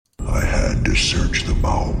to search the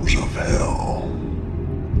bowels of hell.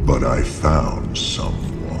 But I found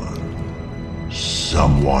someone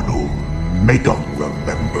who'll make 'em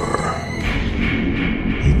remember.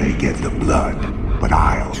 He may get the blood, but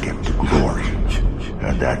I'll get the glory.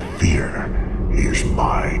 And that fear is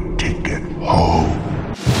my ticket home.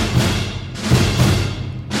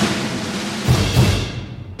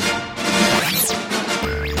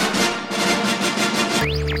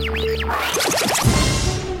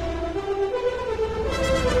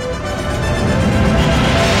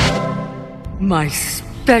 My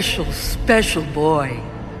special boy.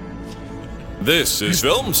 This is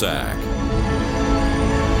Film Sack.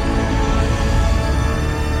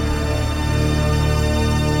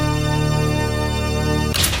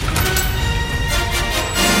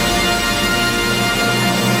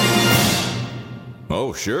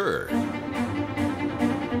 Oh, sure.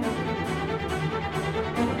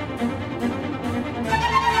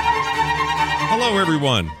 Hello,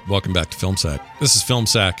 everyone. Welcome back to Film Sack. This is Film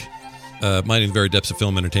Sack, mining the very depths of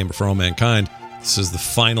film entertainment for all mankind. This is the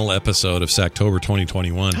final episode of Sacktober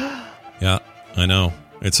 2021. Yeah, I know.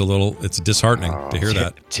 It's disheartening to hear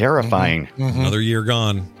that. Terrifying. Mm-hmm. Another year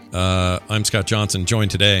gone. I'm Scott Johnson, joined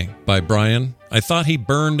today by Brian. I thought he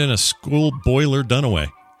burned in a school boiler Dunaway.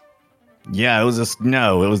 Yeah, it was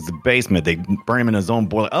the basement. They burned him in his own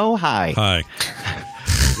boiler. Oh, hi. Hi.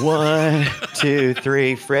 1, 2,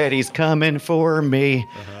 3, Freddy's coming for me.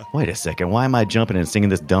 Wait a second, why am I jumping and singing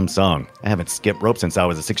this dumb song? I haven't skipped rope since I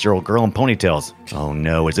was a 6-year-old girl in ponytails. Oh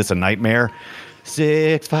no, is this a nightmare?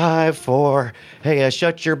 6, 5, 4, hey,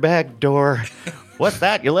 shut your back door. What's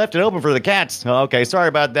that? You left it open for the cats. Okay, sorry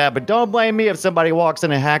about that, but don't blame me if somebody walks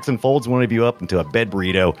in and hacks and folds one of you up into a bed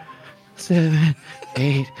burrito. 7,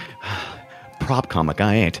 8, prop comic,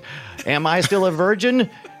 I ain't. Am I still a virgin?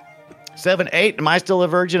 7, 8, am I still a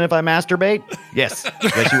virgin if I masturbate? Yes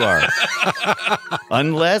you are.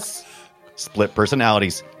 Unless split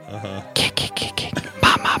personalities.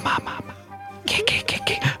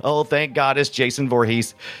 Oh, thank God it's Jason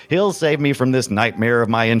Voorhees. He'll save me from this nightmare of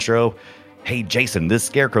my intro. Hey, Jason, this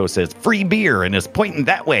scarecrow says free beer and is pointing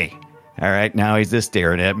that way. All right, now he's just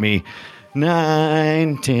staring at me.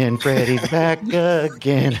 9, 10, Freddy's back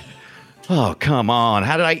again. Oh, come on.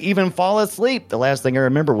 How did I even fall asleep? The last thing I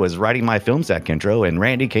remember was writing my Film Sack intro, and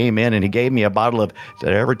Randy came in and he gave me a bottle of,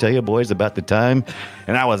 did I ever tell you boys about the time?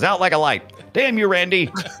 And I was out like a light. Damn you, Randy.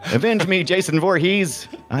 Avenge me, Jason Voorhees.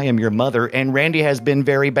 I am your mother, and Randy has been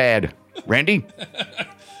very bad. Randy?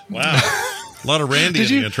 Wow. A lot of Randy in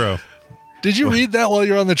the intro. Did you read that while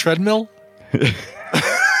you're on the treadmill?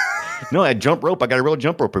 No, I jump rope. I got a real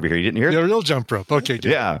jump rope over here. You didn't hear it? Yeah, a real jump rope. Okay,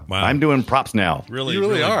 good. Yeah. Wow. I'm doing props now. You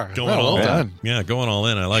really are. Going all in. Yeah, going all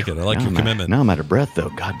in. I like it. I like your commitment. Now I'm out of breath, though.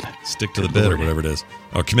 God. Stick to the bit or whatever it is.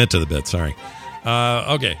 Oh, commit to the bit. Sorry.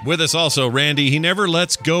 Okay. With us also, Randy. He never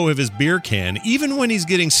lets go of his beer can, even when he's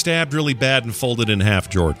getting stabbed really bad and folded in half,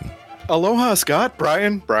 Jordan. Aloha, Scott,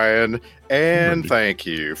 Brian, and thank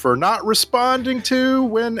you for not responding to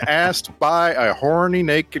when asked by a horny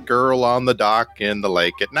naked girl on the dock in the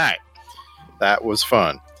lake at night. That was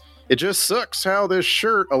fun. It just sucks how this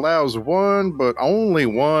shirt allows one, but only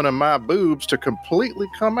one of my boobs to completely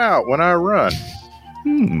come out when I run.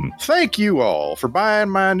 Thank you all for buying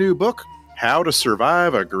my new book, How to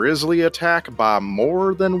Survive a Grisly Attack by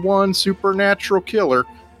More Than One Supernatural Killer,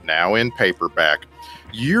 now in paperback.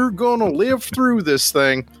 You're gonna live through this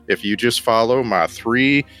thing if you just follow my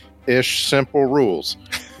 3-ish simple rules.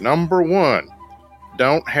 Number 1,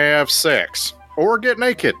 don't have sex, or get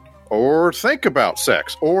naked, or think about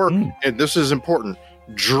sex, or, and this is important,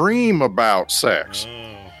 dream about sex.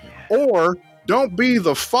 Or don't be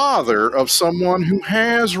the father of someone who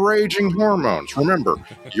has raging hormones. Remember,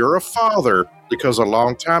 you're a father because a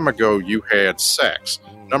long time ago you had sex.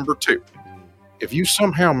 Number 2, if you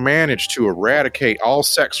somehow manage to eradicate all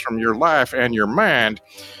sex from your life and your mind,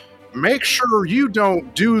 make sure you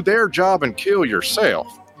don't do their job and kill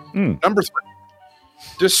yourself. Number 3,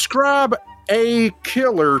 describe a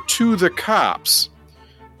killer to the cops.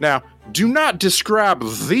 Now, do not describe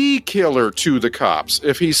the killer to the cops.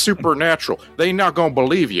 If he's supernatural, they not gonna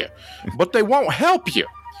believe you, but they won't help you.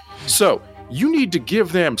 So you need to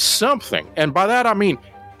give them something, and by that I mean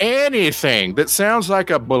anything that sounds like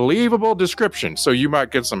a believable description, so you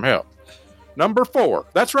might get some help. Number 4,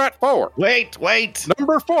 that's right, 4. Wait.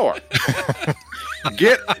 Number 4,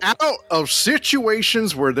 get out of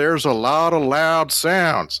situations where there's a lot of loud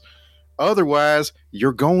sounds. Otherwise,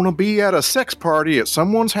 you're going to be at a sex party at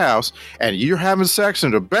someone's house, and you're having sex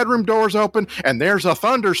and the bedroom door's open, and there's a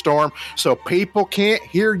thunderstorm, so people can't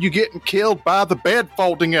hear you getting killed by the bed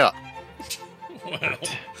folding up.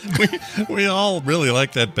 We all really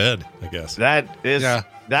like that bed, I guess.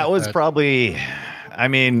 That was probably, I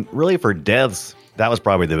mean, really for deaths, that was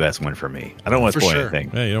probably the best one for me. I don't want to spoil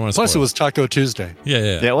anything. Yeah, you don't want to Plus, spoil it was Taco Tuesday.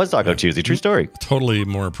 Yeah. Yeah, it was Taco Tuesday. True story. Totally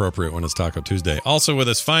more appropriate when it's Taco Tuesday. Also with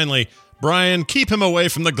us, finally, Brian, keep him away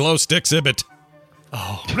from the glow stick exhibit.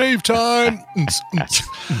 Oh, rave time.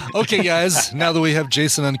 Okay, guys, now that we have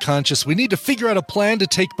Jason unconscious, we need to figure out a plan to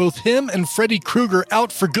take both him and Freddy Krueger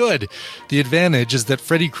out for good. The advantage is that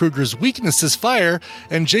Freddy Krueger's weakness is fire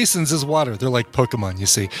and Jason's is water. They're like Pokemon, you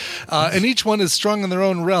see. And each one is strong in their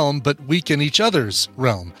own realm, but weak in each other's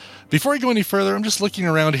realm. Before I go any further, I'm just looking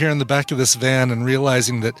around here in the back of this van and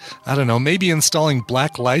realizing that, I don't know, maybe installing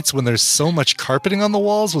black lights when there's so much carpeting on the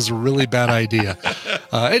walls was a really bad idea.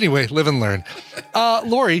 Anyway, live and learn.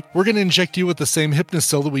 Lori, we're going to inject you with the same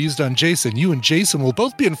hypnocell that we used on Jason. You and Jason will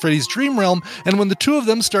both be in Freddy's dream realm, and when the two of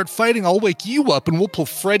them start fighting, I'll wake you up and we'll pull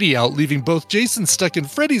Freddy out, leaving both Jason stuck in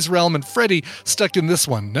Freddy's realm and Freddy stuck in this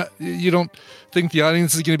one. No, you don't think the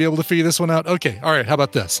audience is going to be able to figure this one out? Okay, all right, how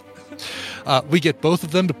about this? We get both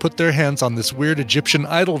of them to put their hands on this weird Egyptian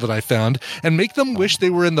idol that I found and make them wish they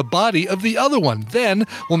were in the body of the other one. Then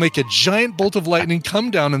we'll make a giant bolt of lightning come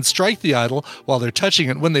down and strike the idol while they're touching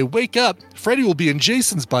it. When they wake up, Freddy will be in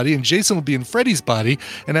Jason's body and Jason will be in Freddy's body.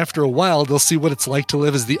 And after a while, they'll see what it's like to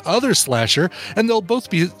live as the other slasher, and they'll both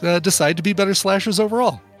be decide to be better slashers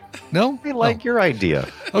overall. No? I like your idea.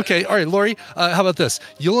 Okay, all right, Lori, how about this?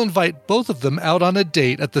 You'll invite both of them out on a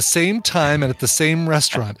date at the same time and at the same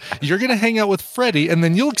restaurant. You're going to hang out with Freddy, and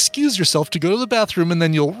then you'll excuse yourself to go to the bathroom, and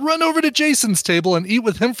then you'll run over to Jason's table and eat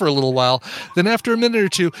with him for a little while. Then after a minute or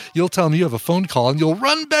two, you'll tell him you have a phone call, and you'll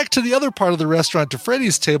run back to the other part of the restaurant to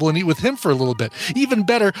Freddy's table and eat with him for a little bit. Even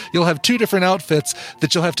better, you'll have two different outfits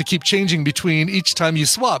that you'll have to keep changing between each time you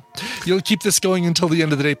swap. You'll keep this going until the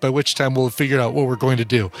end of the date, by which time we'll have figured out what we're going to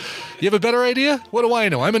do. You have a better idea? What do I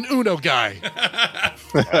know? I'm an Uno guy.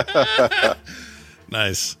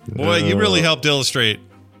 Nice. Boy, you really helped illustrate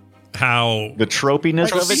how the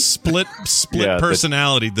tropiness of it. Split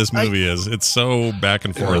personality this movie is. It's so back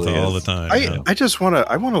and forth all the time. I just want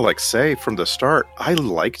to like say from the start, I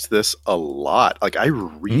liked this a lot. Like I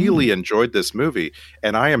really enjoyed this movie,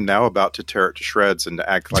 and I am now about to tear it to shreds and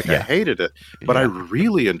act like I hated it, but I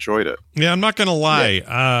really enjoyed it. Yeah, I'm not going to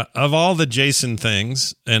lie. Of all the Jason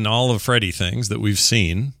things and all of Freddy things that we've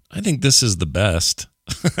seen, I think this is the best.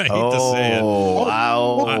 I hate to say it.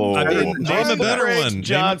 Wow. I mean, name a better one.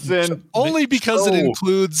 Johnson. Only because it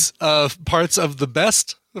includes parts of the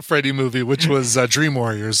best Freddy movie, which was Dream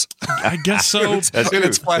Warriors. I guess so. in its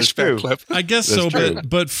flashback clip. I guess so,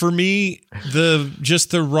 but for me,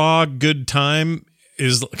 the raw good time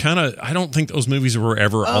is kind of, I don't think those movies were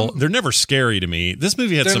ever they're never scary to me. This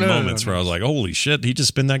movie had some moments where I was like, holy shit, he just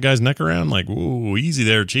spin that guy's neck around? Like, ooh, easy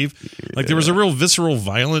there, Chief. Like there was a real visceral,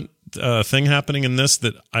 violent thing happening in this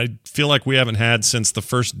that I feel like we haven't had since the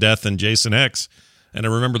first death in Jason X. And I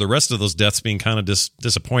remember the rest of those deaths being kind of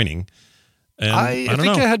disappointing. And I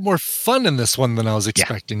think I had more fun in this one than I was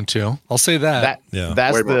expecting to. I'll say that.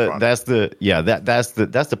 That's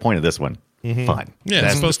the point of this one. Mm-hmm. Fun. Yeah,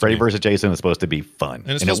 it's supposed Freddy to be. versus Jason is supposed to be fun.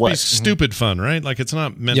 And it's supposed to be stupid fun, right? Like it's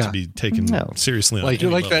not meant to be taken seriously.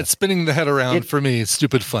 Like that spinning the head around for me, it's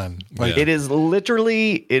stupid fun. Like it is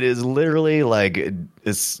literally like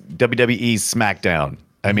it's WWE SmackDown.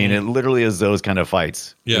 I mean, it literally is those kind of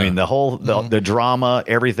fights. Yeah. I mean, the whole the drama,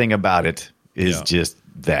 everything about it is just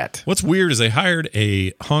that. What's weird is they hired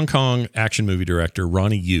a Hong Kong action movie director,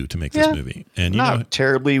 Ronnie Yu, to make this movie, and not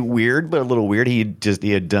terribly weird, but a little weird. He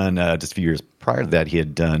had done just a few years prior to that. He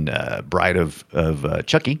had done Bride of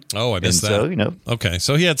Chucky. Oh, I missed that. So okay,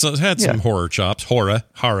 so he had some horror chops, horror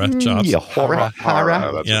chops. Yeah, horror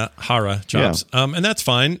chops. And that's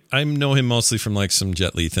fine. I know him mostly from like some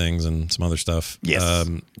Jet Li things and some other stuff. Yes,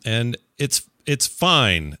 and it's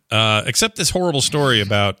fine, except this horrible story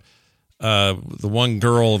about. The one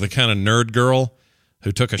girl, the kind of nerd girl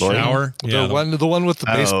who took a shower. The one with the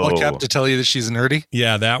baseball cap to tell you that she's nerdy.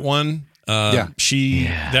 Yeah, that one.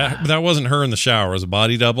 That wasn't her in the shower. It was a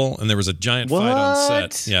body double, and there was a giant fight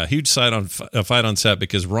on set. Yeah, huge fight on set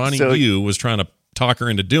because Ronnie Yu was trying to talk her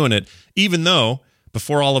into doing it, even though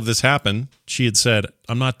before all of this happened, she had said,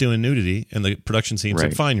 "I'm not doing nudity," and the production team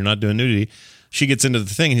said, "Fine, you're not doing nudity." She gets into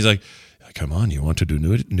the thing, and he's like. Come on, you want to do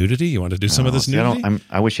nudity? You want to do some of this nudity?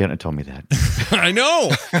 I wish you hadn't told me that. I know.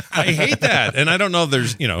 I hate that. And I don't know if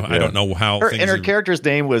there's, I don't know how her character's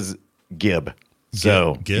name was Gib.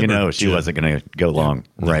 So, she wasn't going to go long.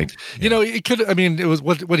 No. Right. It could, it was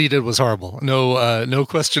what he did was horrible. No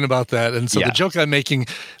question about that. And so the joke I'm making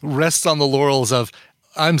rests on the laurels of,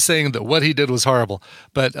 I'm saying that what he did was horrible.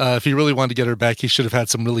 But if he really wanted to get her back, he should have had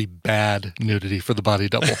some really bad nudity for the body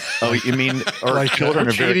double. Oh, you mean or Like children an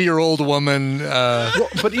are very 80-year-old woman. Well,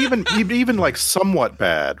 but even like somewhat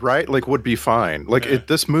bad, right? Like would be fine. Like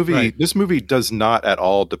this movie does not at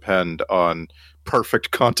all depend on perfect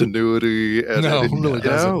continuity. And No, it really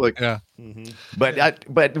doesn't. Like, yeah.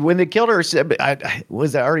 But when they killed her,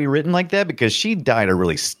 was that already written like that? Because she died a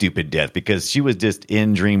really stupid death because she was just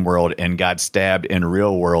in dream world and got stabbed in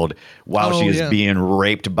real world while she was being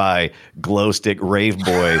raped by glow stick rave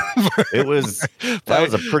boy. That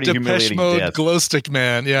was a pretty Depeche humiliating Mode death. glow stick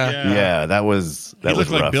man. Yeah. Yeah, that was He looked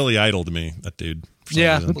like rough. Billy Idol to me, that dude. for some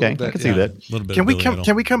Yeah. reason. Okay, Little I bit, can see yeah. that. A little bit can of we Billy come? Idol.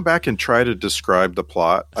 Can we come back and try to describe the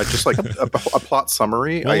plot? I just like a plot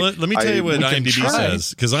summary. Well, let me tell you what we can IMDb try.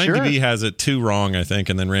 says, because IMDb has it too wrong, I think.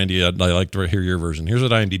 And then Randy, I'd like to hear your version. Here's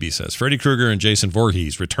what IMDb says: Freddy Krueger and Jason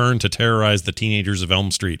Voorhees return to terrorize the teenagers of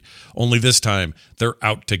Elm Street. Only this time, they're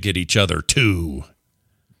out to get each other too.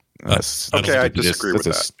 That's Okay, I the stupidest- disagree with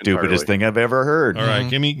that's the that stupidest entirely. thing I've ever heard. All right,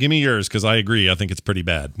 give me yours, because I agree. I think it's pretty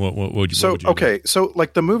bad. What would you? So what would you okay, so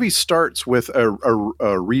like the movie starts with a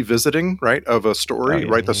revisiting, right, of a story,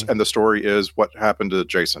 right? And the story is what happened to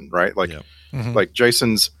Jason, right? Like, Yeah. like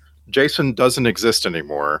Jason doesn't exist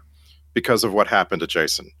anymore because of what happened to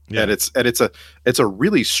Jason, Yeah. and it's a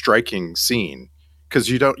really striking scene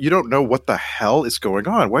because you don't know what the hell is going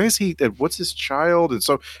on. Why is he? What's his child?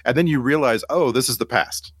 And then you realize, oh, this is the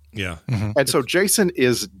past. Yeah. And so Jason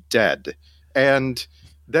is dead, and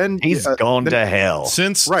then He's gone to hell.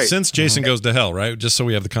 Since Right. Jason goes to hell, right? Just so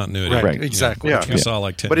we have the continuity. Right. Exactly. Yeah. Which we saw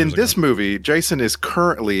like 10 But in years this ago. movie, Jason is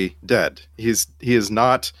currently dead. He is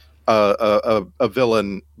not a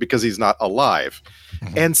villain because he's not alive.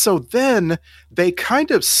 And so then they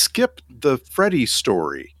kind of skip the Freddy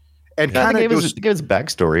story and I kind think of it gave us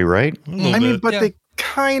backstory, right? A little I mean, bit. but Yeah. they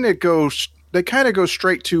kind of go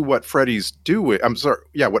straight to what Freddy's doing. I'm sorry,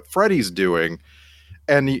 yeah, what Freddy's doing,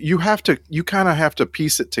 and you kind of have to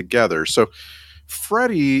piece it together. So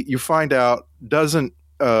Freddy, you find out, doesn't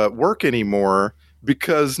work anymore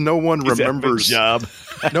because no one He's at the remembers. job.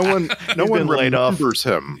 No one been laid off. remembers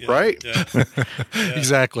him, right? Yeah.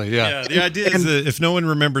 Exactly. Yeah. Yeah, the idea is that if no one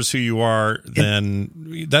remembers who you are,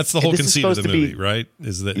 then that's the whole this is conceit of the supposed to movie, be- right?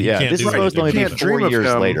 Is that you Yeah, can't this do is supposed to anything only be can't about it. dream 4 of years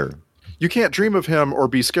him. later. You can't dream of him or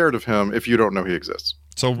be scared of him if you don't know he exists.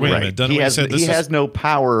 So wait a minute, Dunn, He you has said this he is, has no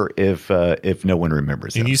power if no one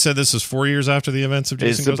remembers him. and you said this is 4 years after the events of Jason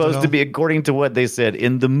It's Goes supposed to to Hell? be, according to what they said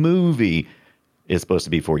in the movie, it's supposed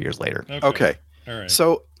to be 4 years later. Okay. All right.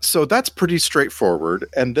 So that's pretty straightforward.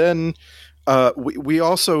 And then we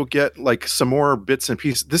also get like some more bits and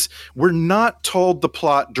pieces. We're not told the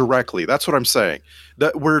plot directly. That's what I'm saying.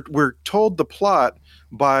 That we're told the plot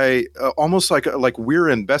by almost like we're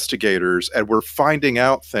investigators and we're finding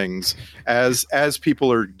out things as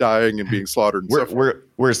people are dying and being slaughtered. And so forth.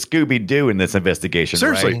 We're Scooby Doo in this investigation.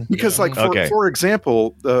 Seriously, right? because like for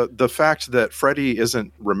example, the fact that Freddy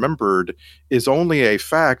isn't remembered is only a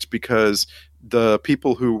fact because the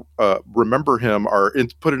people who remember him are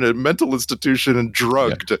put in a mental institution and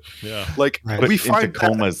drugged. Yeah. Like Right. we Into find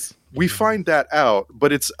comas. we find that out,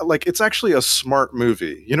 but it's actually a smart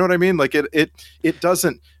movie. You know what I mean? Like it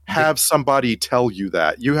doesn't have somebody tell you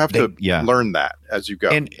that. You have to learn that as you go.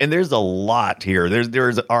 And there's a lot here.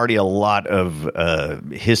 There's already a lot of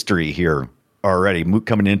history here already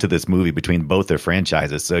coming into this movie between both their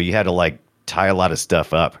franchises. So you had to like tie a lot of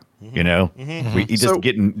stuff up. You know, you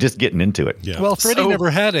just getting into it. Yeah. Well, Freddy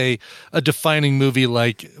never had a defining movie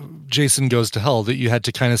like Jason Goes to Hell that you had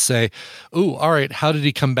to kind of say, "Ooh, all right, how did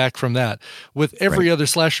he come back from that?" With every other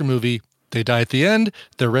slasher movie, they die at the end,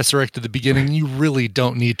 they're resurrected at the beginning. You really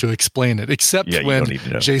don't need to explain it, except Yeah, you when don't need to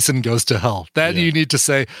know. Jason goes to hell. That you need to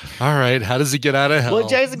say, "All right, how does he get out of hell?" Well,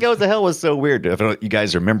 Jason Goes to Hell was so weird. If you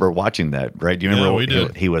guys remember watching that, right? Do you remember? Yeah, we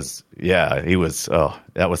did. He was. Oh,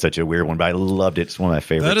 that was such a weird one, but I loved it. It's one of my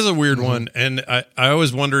favorites. That is a weird one, and I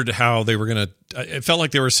always wondered how they were going to. It felt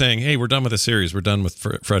like they were saying, "Hey, we're done with the series. We're done with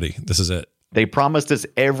Freddy. This is it." They promised us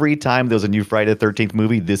every time there was a new Friday the 13th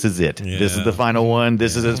movie, this is it. This is the final one.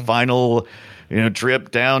 This is his final,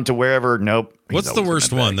 trip down to wherever. Nope. What's the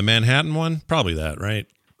worst one? The Manhattan one? Probably that, right?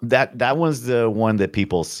 That was the one that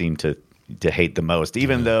people seem to hate the most,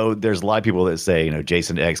 even though there's a lot of people that say,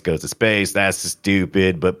 Jason X goes to space. That's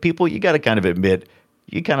stupid. But people, you got to kind of admit,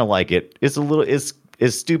 you kind of like it. It's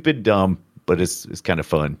it's stupid, dumb, but it's kind of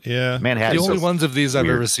fun. Yeah. Manhattan. the only ones of these I've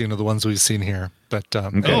weird. ever seen are the ones we've seen here. But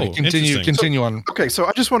Okay. continue on. Okay, so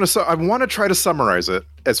I want to try to summarize it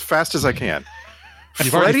as fast as I can.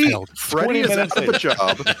 You've already failed. Freddy is out of a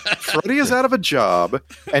job. Freddy is out of a job,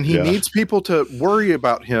 and he needs people to worry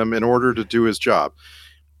about him in order to do his job.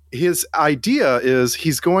 his idea is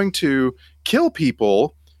he's going to kill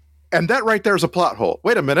people. And that right there is a plot hole.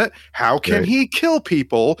 Wait a minute. How can he kill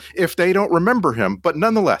people if they don't remember him? But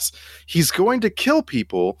nonetheless, he's going to kill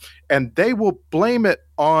people and they will blame it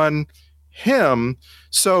on him.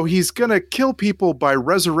 So he's going to kill people by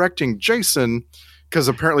resurrecting Jason because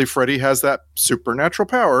apparently Freddy has that supernatural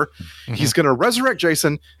power. Mm-hmm. He's going to resurrect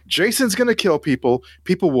Jason. Jason's going to kill people.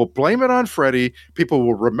 People will blame it on Freddy. People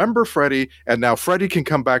will remember Freddy. And now Freddy can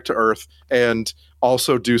come back to Earth and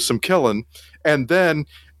also do some killing. And then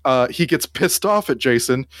he gets pissed off at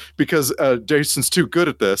Jason because Jason's too good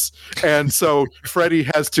at this. And so Freddy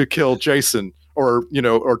has to kill Jason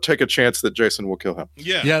or take a chance that Jason will kill him.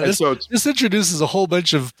 Yeah. This introduces a whole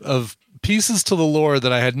bunch of pieces to the lore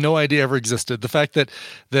that I had no idea ever existed. The fact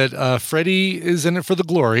that Freddy is in it for the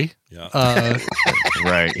glory. Yeah.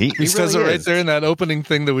 Right. He says really it right there in that opening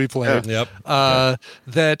thing that we played. Yep.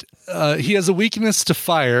 That he has a weakness to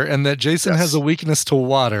fire and that Jason has a weakness to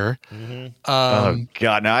water. Mm-hmm. Oh,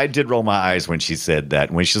 God. Now, I did roll my eyes when she said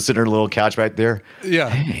that. When she's sitting in her little couch right there. Yeah.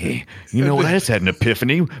 Hey, you know what? I just had an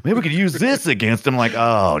epiphany. Maybe we could use this against him. Like,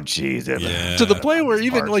 oh, geez. Yeah. To the point where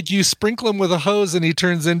even like you sprinkle him with a hose and he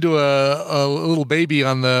turns into a little baby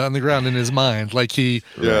on the ground in his mind. Like he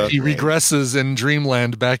regresses in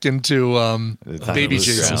Dreamland back into baby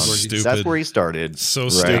Jason. So stupid. That's where he started. So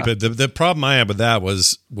stupid. The problem I had with that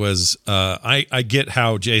was I get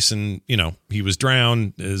how Jason, he was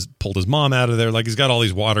drowned, pulled his mom out of there. Like he's got all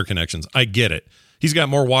these water connections. I get it. He's got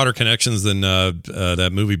more water connections than that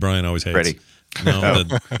movie Brian always hates. Freddy. No,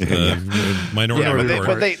 Minority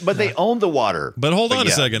Report. But they own the water. But hold on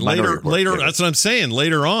a second. Later, that's what I'm saying.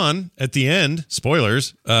 Later on, at the end,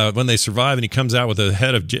 spoilers, when they survive and he comes out with the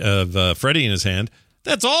head of Freddy in his hand,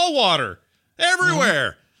 that's all water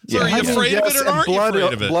everywhere. So are you afraid of it or aren't you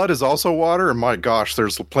afraid of it? Blood is also water, and my gosh,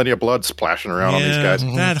 there's plenty of blood splashing around on these guys.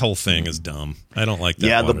 That whole thing is dumb. I don't like that.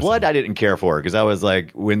 Yeah, the blood I didn't care for because I was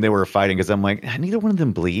like, when they were fighting, because I'm like, neither one of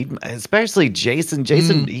them bleed. Especially Jason.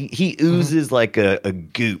 Jason, he oozes like a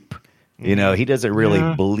goop. He doesn't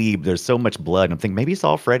really bleed. There's so much blood. And I'm thinking maybe he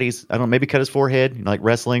saw Freddy's. I don't know, maybe cut his forehead, like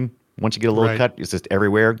wrestling. Once you get a little cut, it's just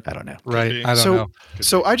everywhere. I don't know. Right. I don't know.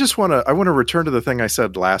 So I just want to return to the thing I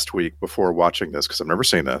said last week before watching this because I've never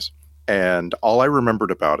seen this. And all I remembered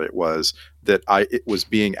about it was that it was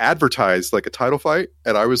being advertised like a title fight,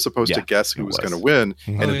 and I was supposed to guess who was going to win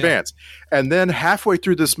in advance. And then halfway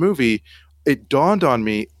through this movie, it dawned on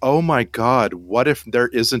me, oh my God, what if there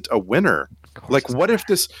isn't a winner? Like, what if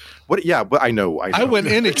this? Yeah, but I know. I went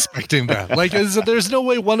in expecting that. Like, there's no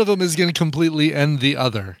way one of them is going to completely end the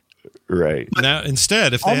other. Right. Now,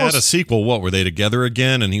 instead, if they had a sequel, what were they together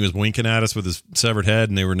again? And he was winking at us with his severed head,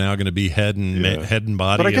 and they were now going to be head and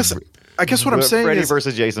body. But I guess what I'm saying Freddy is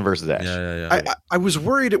versus Jason versus Ash. Yeah. I was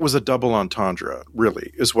worried it was a double entendre.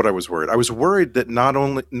 Really, is what I was worried. I was worried that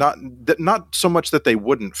not so much that they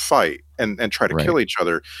wouldn't fight and try to kill each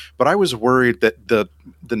other, but I was worried that the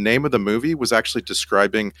name of the movie was actually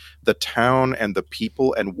describing the town and the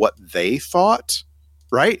people and what they thought.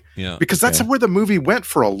 Right? Yeah. Because that's where the movie went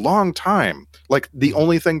for a long time. Like the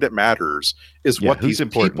only thing that matters is what these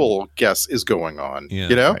people guess is going on.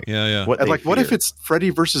 Yeah. Right. Yeah. What if it's Freddy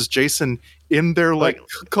versus Jason in their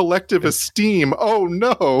collective esteem? Oh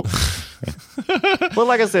no. Well,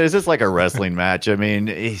 like I said, it's just like a wrestling match. I mean,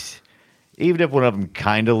 even if one of them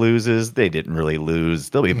kind of loses, they didn't really lose.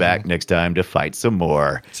 They'll be back next time to fight some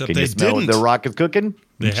more. Except can they you smell didn't. what The Rock is cooking?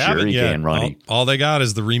 They haven't yet. Can, Ronnie. All they got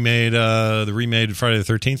is the remade Friday the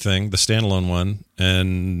 13th thing, the standalone one,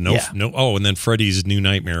 and and then Freddy's New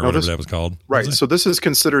Nightmare, or whatever that was called. Right. So this is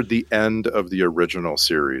considered the end of the original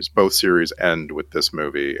series. Both series end with this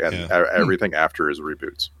movie, and everything after is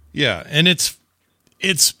reboots. Yeah, and it's.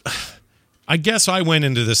 I guess I went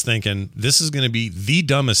into this thinking this is going to be the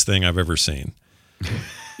dumbest thing I've ever seen.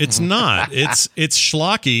 It's not. It's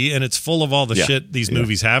schlocky and it's full of all the shit these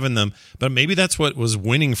movies have in them. But maybe that's what was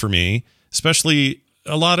winning for me, especially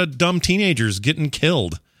a lot of dumb teenagers getting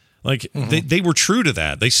killed. Like they were true to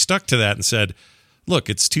that. They stuck to that and said, "Look,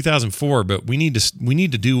 it's 2004, but we need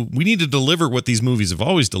to deliver what these movies have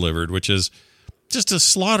always delivered, which is just a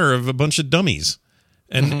slaughter of a bunch of dummies."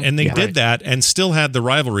 And they did that and still had the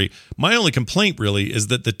rivalry. My only complaint really is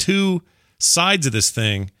that the two sides of this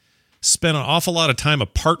thing spent an awful lot of time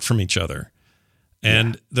apart from each other.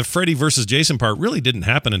 And the Freddy versus Jason part really didn't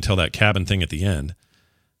happen until that cabin thing at the end.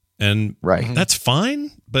 And that's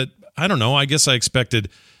fine, but I don't know. I guess I expected...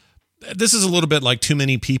 This is a little bit like too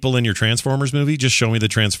many people in your Transformers movie. Just show me the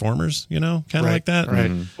Transformers, kind of like that.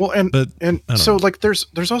 Right. Well, and so like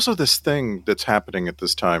there's also this thing that's happening at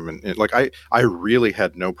this time, and like I really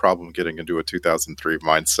had no problem getting into a 2003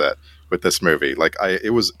 mindset with this movie. Like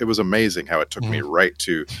it was amazing how it took me right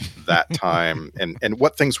to that time and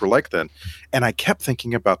what things were like then. And I kept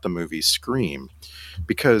thinking about the movie Scream,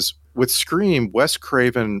 because with Scream, Wes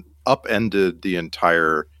Craven upended the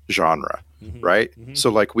entire genre, right?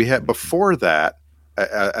 So like we had before that,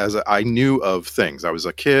 as I knew of things. I was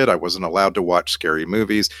a kid. I wasn't allowed to watch scary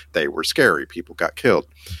movies. They were scary. People got killed.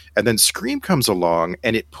 And then Scream comes along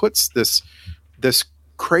and it puts this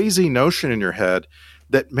crazy notion in your head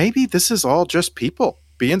that maybe this is all just people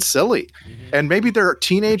being silly. And maybe they're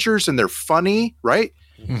teenagers and they're funny, right?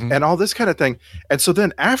 And all this kind of thing. And so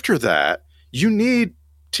then after that, you need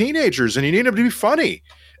teenagers and you need them to be funny.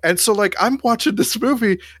 And so like I'm watching this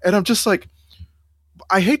movie and I'm just like,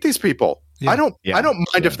 I hate these people. I don't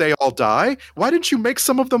mind if they all die. Why didn't you make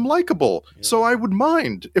some of them likable? So I would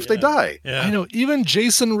mind if they die. I know, even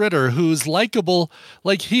Jason Ritter, who's likable,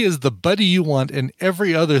 like he is the buddy you want in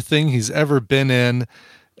every other thing he's ever been in,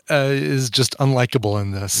 is just unlikable in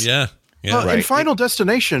this. In Final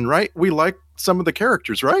Destination, right? We like some of the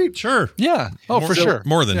characters, right? Sure. Yeah. Oh, for sure.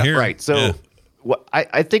 More than here. Right. So what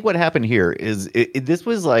I think what happened here is this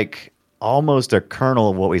was like almost a kernel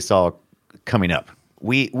of what we saw coming up.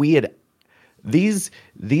 We had these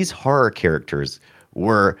horror characters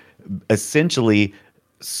were essentially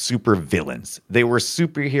super villains. They were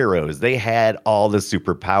superheroes. They had all the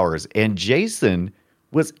superpowers. And Jason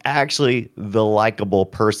was actually the likable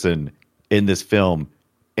person in this film,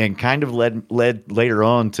 and kind of led later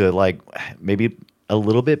on to like maybe a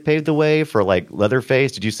little bit paved the way for like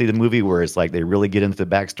Leatherface. Did you see the movie where it's like they really get into the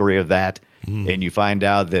backstory of that, and you find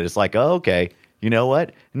out that it's like, oh, okay, you know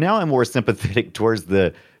what? Now I'm more sympathetic towards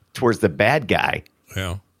the bad guy.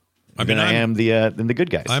 Yeah. I am the good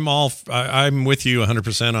guys. I'm with you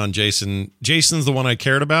 100% on Jason. Jason's the one I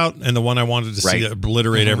cared about and the one I wanted to see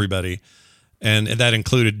obliterate everybody. And that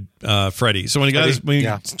included Freddy. So when he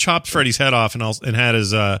chopped Freddy's head off and had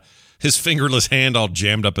his fingerless hand all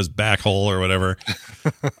jammed up his back hole or whatever,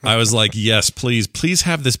 I was like, yes, please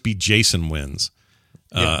have this be Jason wins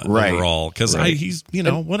overall. Because he's,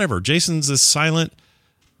 whatever. Jason's this silent,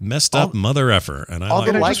 messed up mother effer. And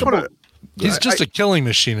he's just a killing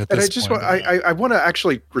machine at this point. I want to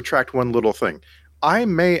actually retract one little thing. I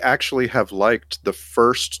may actually have liked the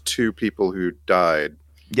first two people who died.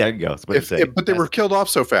 Yeah, you go. But they were killed off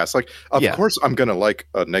so fast. Like, of course, I'm going to like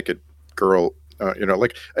a naked girl. And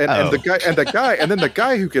the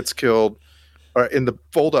guy who gets killed in the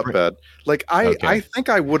fold-up bed. Like, I think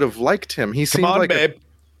I would have liked him. He seemed like babe.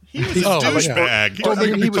 He's a douchebag. Don't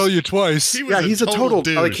make me tell you twice. He's a total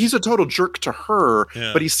dude. like he's a total jerk to her,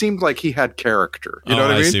 but he seemed like he had character. You know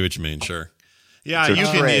what I mean? I see what you mean. Sure. Yeah,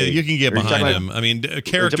 you can get behind him. I mean,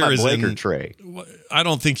 character is in Trey. I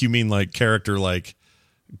don't think you mean like character like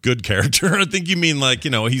good character. I think you mean like,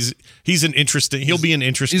 he's an interesting. He'll be an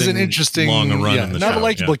interesting. He's an interesting long run in the not show. a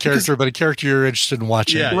likable character, but a character you're interested in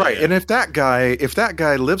watching. Right. And if that guy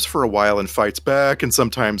lives for a while and fights back, and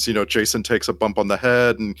sometimes Jason takes a bump on the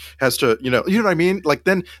head and has to you know what I mean. Like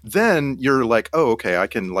then you're like, oh, okay, I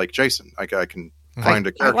can like Jason. I can find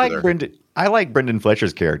a character there. I like Brendan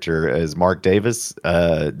Fletcher's character as Mark Davis,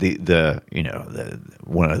 the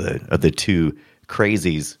one of the two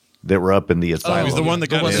crazies that were up in the asylum. Oh, he's the one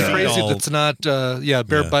that got his feet crazy. all, that's not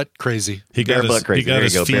bare butt crazy. Bare butt crazy. There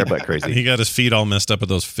you go. Bare butt crazy. He got his feet all messed up with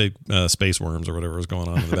those fake space worms or whatever was going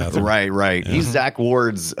on in the bathroom. Right. Yeah. He's Zach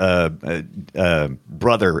Ward's brother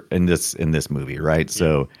in this movie, right? Yeah.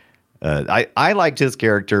 So I liked his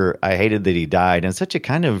character. I hated that he died in such a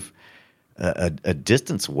kind of a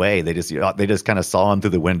distance way. They just kind of saw him through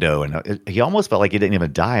the window, and he almost felt like he didn't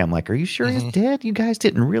even die. I'm like, are you sure he's dead? You guys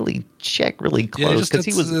didn't really check really close because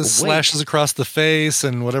he was slashes across the face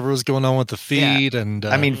and whatever was going on with the feet. Yeah. And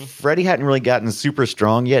I mean, Freddy hadn't really gotten super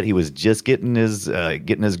strong yet. He was just getting his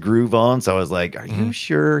groove on. So I was like, are you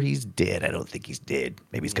sure he's dead? I don't think he's dead.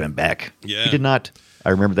 Maybe he's coming back. Yeah, he did not. I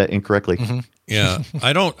remember that incorrectly. Yeah,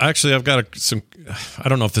 I don't actually. I've got I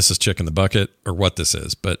don't know if this is chick in the bucket or what this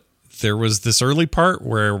is, but there was this early part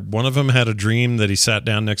where one of them had a dream that he sat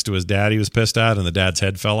down next to his dad. He was pissed at, and the dad's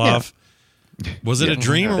head fell off. Was it a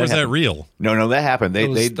dream or was that real? No, that happened. They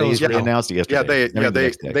announced it yesterday.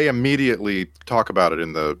 They immediately talk about it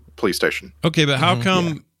in the police station. Okay, but how come?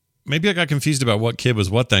 Yeah. Maybe I got confused about what kid was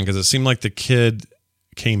what then, because it seemed like the kid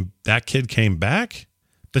came back.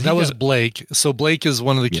 But that was Blake. So Blake is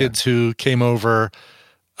one of the kids who came over.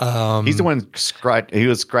 He's the one he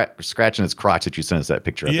was scratching his crotch that you sent us that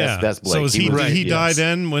picture of. Yeah. That's Blake. So did he die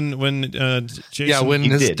then when Jason? Yeah, when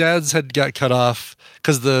his dad's head got cut off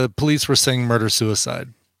because the police were saying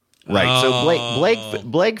murder-suicide. Right. So Oh.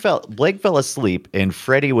 Blake fell asleep, and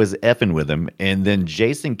Freddy was effing with him, and then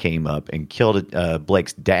Jason came up and killed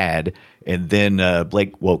Blake's dad, and then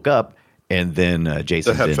Blake woke up, and then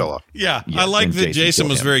Jason The head fell off. Yeah, Yeah, I like and that Jason Jason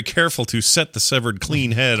killed was him. very careful to set the severed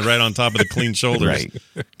clean head right on top of the clean shoulders.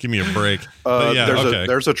 Right. Give me a break. But yeah, there's okay.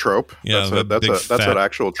 there's a trope. Yeah, that's big that's fat- an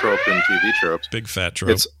actual trope in TV tropes. Big fat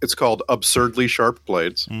trope. It's called absurdly sharp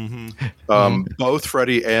blades. Both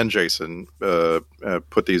Freddy and Jason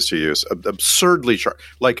put these to use. Absurdly sharp,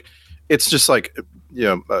 like it's just like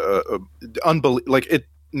like it.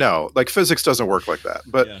 No, like physics doesn't work like that.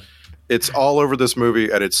 But it's all over this movie,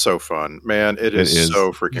 and it's so fun, man. It is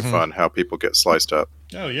so freaking fun how people get sliced up.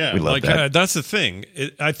 Oh yeah, We love like that. that's the thing.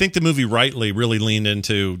 I think the movie rightly really leaned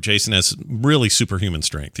into Jason as really superhuman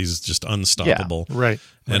strength. He's just unstoppable, Right.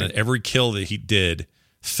 And at every kill that he did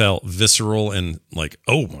felt visceral and like,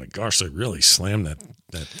 oh my gosh, they really slammed that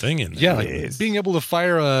thing in there. Yeah, like being able to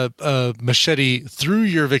fire a machete through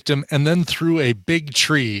your victim and then through a big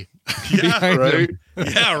tree behind right? them.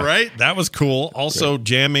 Yeah, right. That was cool. Also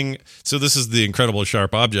jamming. So this is the incredible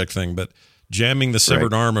sharp object thing, but jamming the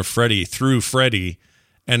severed arm of Freddy through Freddy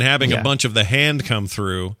and having a bunch of the hand come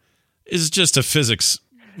through is just a physics.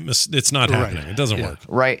 It's not happening. It doesn't work.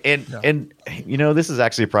 Right. And this is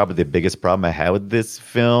actually probably the biggest problem I had with this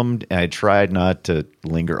film. And I tried not to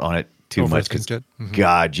linger on it too much because, Overthink it.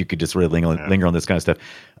 God, you could just really linger on this kind of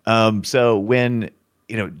stuff. So when,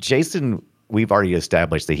 Jason, we've already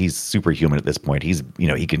established that he's superhuman at this point. He's,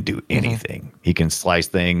 he can do anything. He can slice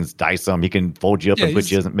things, dice them. He can fold you up and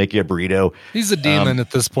make you a burrito. He's a demon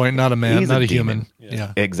at this point, not a man, he's not a a human. demon.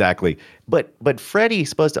 Yeah. Exactly. But Freddy's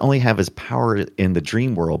supposed to only have his power in the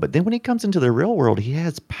dream world, but then when he comes into the real world, he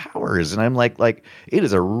has powers. And I'm like it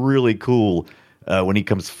is a really cool when he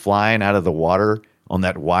comes flying out of the water on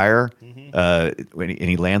that wire, and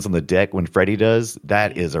he lands on the deck when Freddy does.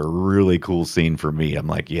 That is a really cool scene for me. I'm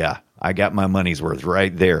like, yeah, I got my money's worth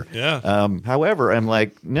right there. Yeah. However, I'm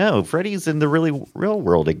like, no, Freddy's in the real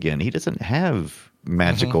world again. He doesn't have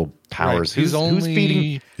magical powers. Right. He's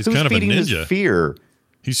feeding He's kind of a his ninja. fear?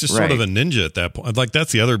 He's just sort of a ninja at that point. Like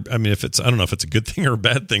that's the other. I mean, I don't know if it's a good thing or a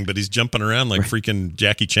bad thing, but he's jumping around like freaking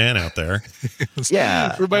Jackie Chan out there.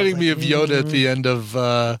 Yeah. Reminding me of Yoda at the end of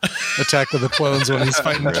Attack of the Clones when he's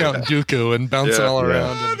fighting Count Dooku and bouncing all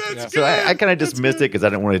around. And, So I kind of dismissed it because I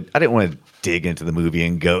didn't want to dig into the movie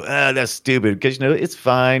and go, that's stupid. Because it's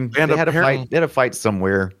fine. And they had a apparently- fight. They had a fight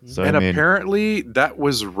somewhere. So And I mean, apparently that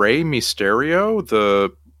was Rey Mysterio,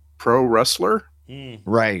 the pro wrestler.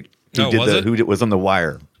 right? Oh, was it? Who was on the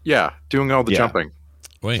wire? Yeah, doing all the Yeah. jumping.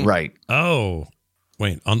 Wait. Right. Oh.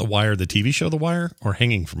 Wait, on The Wire, the TV show The Wire, or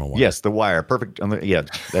hanging from a wire? Yes, the wire. Perfect. That's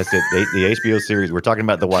it. The HBO series. We're talking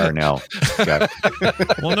about the wire now. Okay.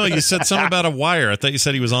 Well, no, you said something about a wire. I thought you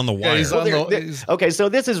said he was on the wire. he's on the- Okay, so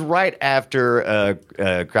this is right after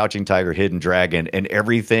Crouching Tiger, Hidden Dragon, and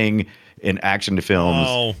everything in action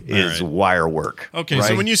films is right. wire work. Okay, so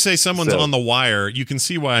right? when you say someone's on the wire, you can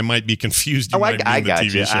see why I might be confused. You might mean I the got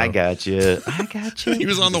TV you. show. I got you. He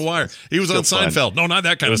was on the wire. He was on Still fun. Seinfeld. No, not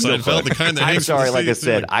that kind of Still Seinfeld. fun. The kind that I'm hangs from sorry. the Like I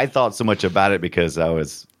ceiling. said, I thought so much about it because I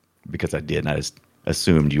did. And I just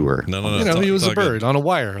assued you were. No. You know, he was it's a all good. bird on a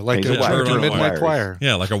wire, like He's a a wire. Georgia Bird on a Midnight wire. Choir.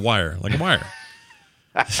 Yeah, like a wire.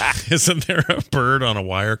 Isn't there a bird on a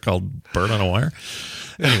wire called Bird on a Wire?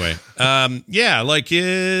 Anyway,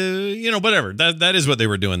 whatever. That is what they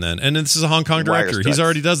were doing then. And this is a Hong Kong Wire director. struts. He's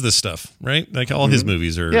already does this stuff, right? Like all his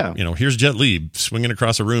movies are, here's Jet Li swinging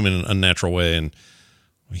across a room in an unnatural way, and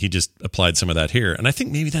he just applied some of that here. And I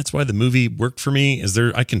think maybe that's why the movie worked for me.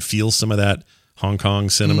 I can feel some of that Hong Kong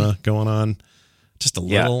cinema going on, just a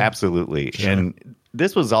little. Yeah, absolutely. Sure. And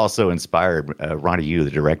this was also inspired. Ronnie Yu,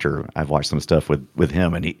 the director, I've watched some stuff with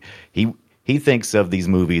him, and he thinks of these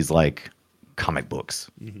movies like comic books.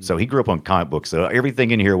 Mm-hmm. So he grew up on comic books. So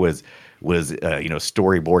everything in here was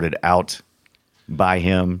storyboarded out by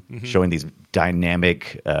him, showing these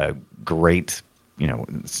dynamic, great.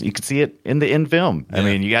 You could see it in the end film. Yeah. I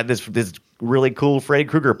mean, you got this really cool Freddy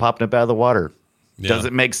Krueger popping up out of the water. Yeah.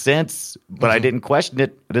 Doesn't make sense, but I didn't question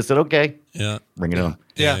it. I just said, okay, bring it on.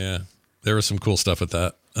 Yeah. There was some cool stuff with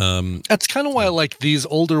that. That's kind of why I like these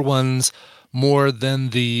older ones more than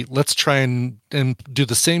the let's try and do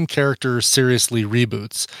the same character seriously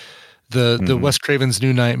reboots. The Wes Craven's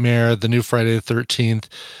New Nightmare, the new Friday the 13th.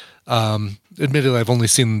 Admittedly, I've only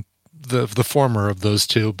seen the former of those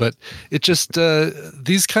two, but it just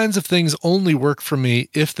these kinds of things only work for me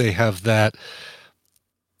if they have that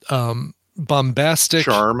bombastic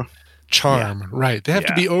charm. Yeah. Right? They have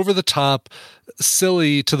to be over the top,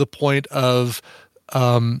 silly to the point of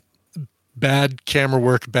bad camera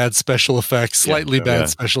work, bad special effects, slightly bad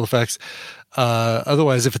special effects.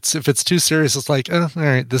 Otherwise, if it's too serious, it's like, all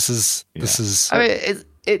right, this is. I mean,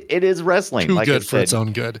 it is wrestling. Too like good I for its said,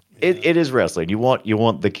 own good. It is wrestling. You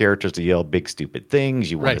want the characters to yell big stupid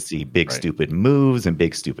things. You want to see big stupid moves and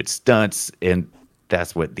big stupid stunts, and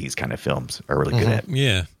that's what these kind of films are really good at.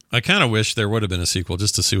 Yeah, I kind of wish there would have been a sequel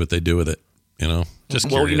just to see what they do with it. Just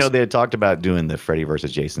curious. They had talked about doing the Freddy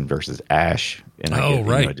versus Jason versus Ash, and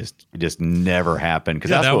it just never happened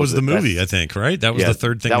because that was the movie. I think that was the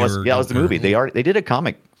third thing. That was the movie. They did a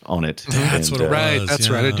comic on it. That's what it was. Right. That's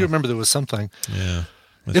right. I do remember there was something. Yeah.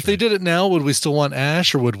 If they did it now, would we still want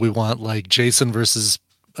Ash, or would we want like Jason versus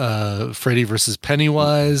Freddy versus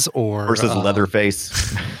Pennywise, or versus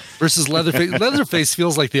Leatherface? Versus Leatherface. Leatherface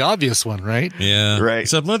feels like the obvious one, right? Yeah, right.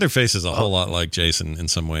 Except Leatherface is a whole lot like Jason in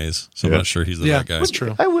some ways, so I'm not sure he's the right guy. That's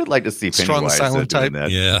true. I would like to see Pennywise strong silent type.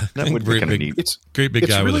 That. Yeah, that would be kind of neat. It's great big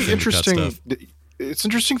guy really with a finger cut interesting. stuff. It's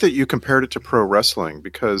interesting that you compared it to pro wrestling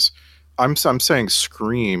because I'm saying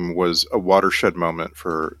Scream was a watershed moment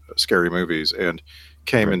for scary movies and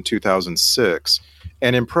came in 2006.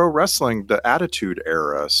 And in pro wrestling, the Attitude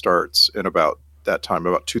Era starts in about that time,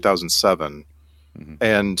 about 2007. Mm-hmm.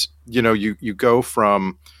 And, you go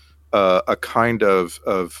from a kind of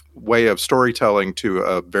way of storytelling to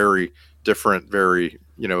a very different, very,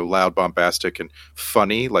 loud, bombastic, and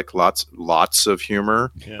funny, like lots of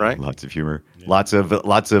humor, right? Lots of humor. Yeah. Lots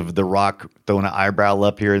of The Rock throwing an eyebrow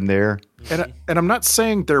up here and there. And I'm not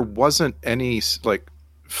saying there wasn't any like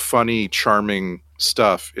funny, charming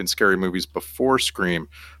stuff in scary movies before Scream,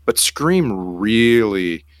 but Scream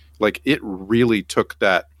really took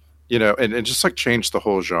that, and just like changed the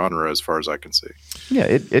whole genre as far as I can see. Yeah,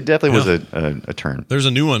 it definitely was a turn. There's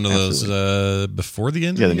a new one of those before the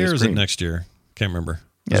end of the year, or is it next year? Can't remember.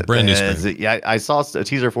 It's a brand new Scream. I saw a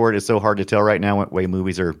teaser for it. It's so hard to tell right now what way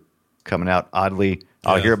movies are coming out. Oddly,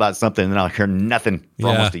 I'll hear about something and then I'll hear nothing for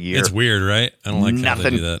almost a year. It's weird, right? I don't like how they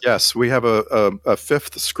do that. Yes, we have a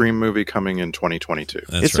fifth Scream movie coming in 2022.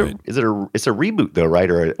 That's right. It's a reboot though, right?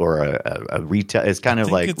 Or a retell? It's kind of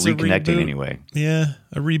like reconnecting anyway. Yeah,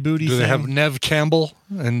 a rebooty. Do they have Nev Campbell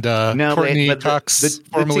and Courtney Cox,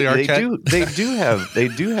 formerly Arquette? They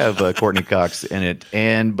do have Courtney Cox in it,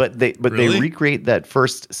 but they recreate that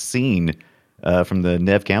first scene. From the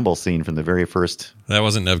Nev Campbell scene from the very first. That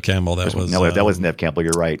wasn't Nev Campbell. That was Nev Campbell.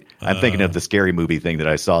 You're right. I'm thinking of the scary movie thing that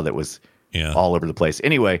I saw that was all over the place.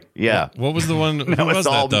 Anyway, yeah. What was the one? Who was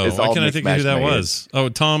that though? Why can't I think of who that was? Oh,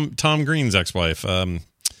 Tom Green's ex-wife. Was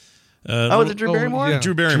it Drew Barrymore? Yeah.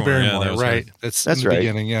 Drew Barrymore. Yeah, that was right. That's in the right.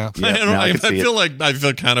 beginning. Yeah. I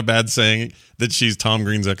feel kind of bad saying that she's Tom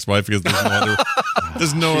Green's ex-wife because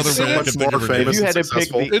there's no other way I could think of her. If you had to pick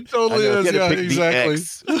it totally is. Yeah, exactly.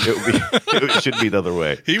 It should be the other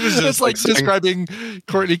way. He was just like describing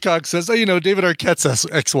Courtney Cox as, David Arquette's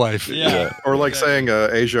ex-wife. Yeah. Or like saying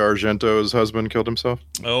Asia Argento's husband killed himself.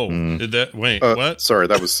 Oh, did that? Wait, what? Sorry,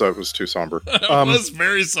 that was too somber. It was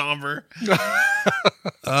very somber.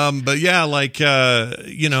 But yeah,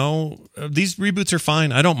 these reboots are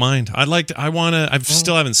fine. I don't mind. I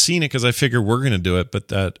still haven't seen it because I figure we're going to do it.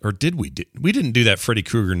 But we didn't do that Freddy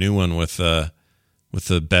Krueger new one with the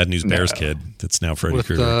Bad News Bears kid that's now Freddy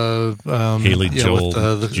Krueger. Haley Joel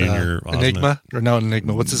Jr. Enigma? Or no,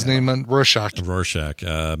 Enigma. What's his name? Rorschach.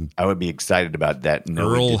 I would be excited about that. No,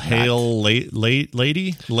 Earl Hale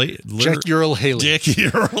lady? Jackie Earl Haley. Jackie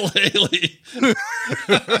Earl Haley.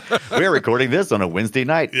 We're recording this on a Wednesday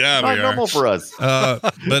night. Yeah, not normal for us.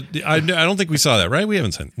 But I don't think we saw that, right? We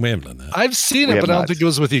haven't done that. I've seen it, but I don't think it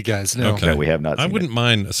was with you guys. No. Okay. No, we have not seen I wouldn't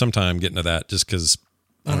mind sometime getting to that just because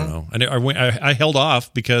I don't know. I held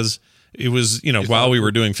off because it was, while we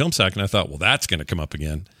were doing Film Sack, and I thought, well, that's going to come up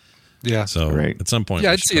again. Yeah. So at some point,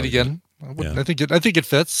 I'd see it again. I think it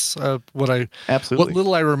fits. What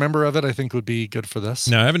little I remember of it, I think would be good for this.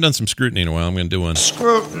 Now, I haven't done some scrutiny in a while. I'm going to do one.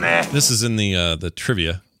 Scrutiny. This is in the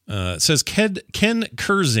trivia. It says Ken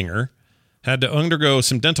Kersinger had to undergo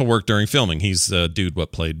some dental work during filming. He's the dude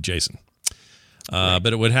what played Jason. But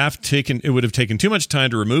it would have taken too much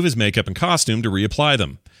time to remove his makeup and costume to reapply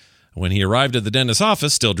them. When he arrived at the dentist's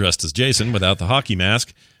office, still dressed as Jason without the hockey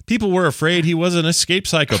mask, people were afraid he was an escaped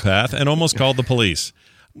psychopath and almost called the police.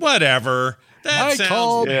 Whatever. I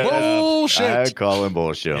call him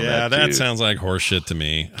bullshit. Yeah, that sounds like horseshit to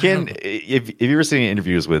me. Ken, if you ever seen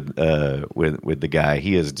interviews with the guy,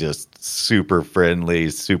 he is just super friendly,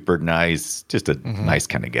 super nice, just a nice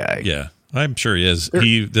kind of guy. Yeah. I'm sure he is.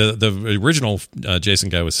 The original Jason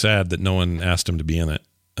guy was sad that no one asked him to be in it,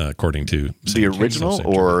 according to the original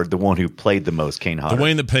or the one who played the most, Kane Hodder. The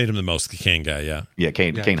one that played him the most, the Kane guy. Yeah,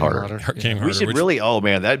 Kane Hodder. Kane Hodder. We should really. Oh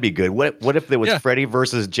man, that'd be good. What if there was Freddy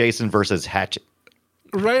versus Jason versus Hatchet?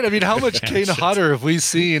 Right. I mean, how much Kane Hodder have we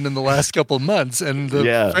seen in the last couple of months? And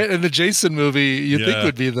the Jason movie, you'd think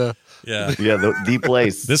would be the the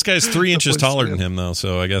place. This guy's 3 inches taller than him, though.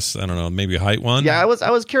 So I guess I don't know, maybe height one. Yeah, I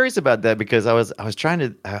was curious about that because I was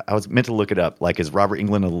meant to look it up. Like, is Robert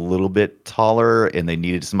Englund a little bit taller, and they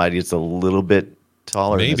needed somebody just a little bit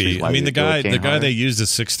taller? Maybe. I mean, the guy they used is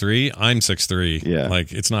 6'3". I'm 6'3". Yeah,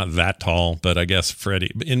 like it's not that tall, but I guess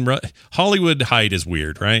Freddy in Hollywood height is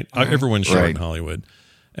weird, right? Everyone's short in Hollywood.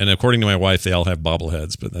 And according to my wife, they all have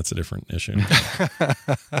bobbleheads, but that's a different issue.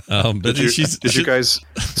 But did you guys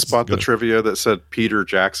spot the trivia that said Peter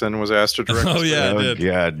Jackson was asked to direct? Oh, yeah, I did.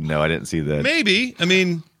 God, no, I didn't see that. Maybe. I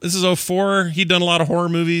mean, this is 2004. He'd done a lot of horror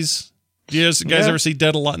movies. You guys ever see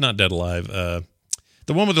Not Dead Alive?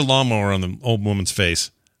 The one with the lawnmower on the old woman's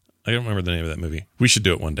face. I don't remember the name of that movie. We should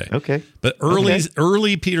do it one day. Okay. But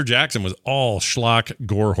early Peter Jackson was all schlock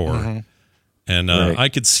gore horror. Mm-hmm. And I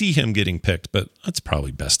could see him getting picked, but that's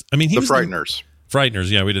probably best. I mean, he was Frighteners. Frighteners,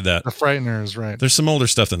 yeah, we did that. The Frighteners, right. There's some older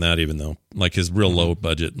stuff than that, even though, like his real low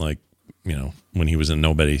budget, like, when he was in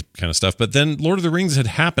Nobody kind of stuff. But then Lord of the Rings had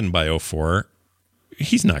happened by 2004.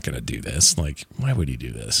 He's not going to do this. Like, why would he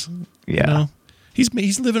do this? Yeah.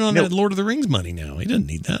 He's living on that Lord of the Rings money now. He doesn't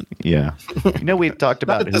need that. Yeah. We talked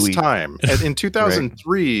about at this time. In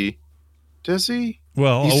 2003, does he?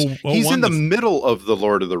 Well, he's in the middle of the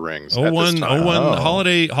Lord of the Rings. 01,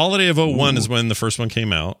 holiday of 01 is when the first one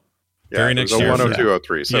came out. Yeah, very next year. 01, 02,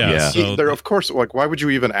 03. So so there, of course, like, why would you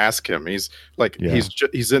even ask him? He's like,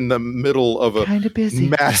 he's in the middle of a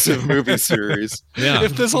massive movie series. Yeah.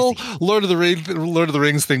 If this whole Lord of the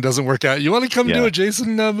Rings thing doesn't work out, you want to come do a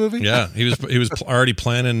Jason movie? Yeah, he was already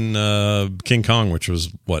planning King Kong, which was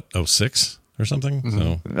what, 06? Or something. Mm-hmm.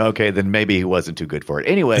 So okay, then maybe he wasn't too good for it.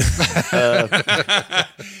 Anyway,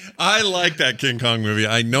 I like that King Kong movie.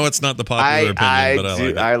 I know it's not the popular opinion,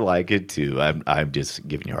 but I like it too. I'm just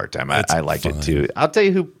giving you a hard time. I liked it too. I'll tell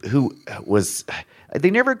you who was.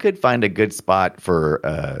 They never could find a good spot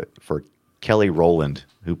for Kelly Rowland,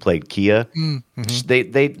 who played Kia. Mm-hmm.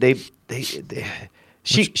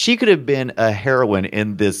 She could have been a heroine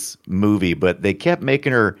in this movie, but they kept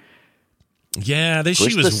making her. Yeah,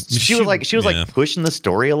 she was like pushing the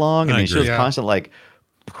story along. I mean, she was constantly like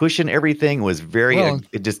pushing everything. It was very.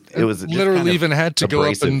 It was literally kind of even had to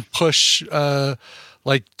abrasive. Go up and push.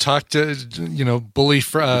 Talk to bully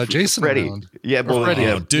Jason Freddy. around. Yeah, bully. Freddy.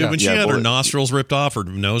 Yeah. Dude, when she had her nostrils ripped off, her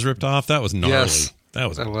nose ripped off, that was gnarly. Yes. That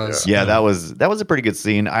was. Yeah, that was a pretty good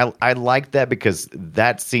scene. I liked that because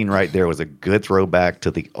that scene right there was a good throwback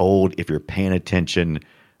to the old, if you're paying attention,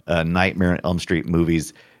 Nightmare on Elm Street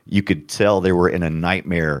movies. You could tell they were in a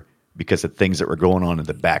nightmare because of things that were going on in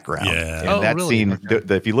the background. Yeah. And that scene,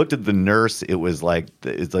 if you looked at the nurse, it was like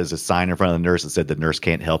there's a sign in front of the nurse that said the nurse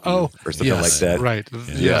can't help you or something like that. Right.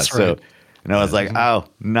 Yeah. Yes, so, and I was like, oh,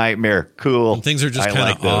 nightmare, cool. And things are just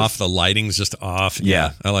kind of off. The lighting's just off.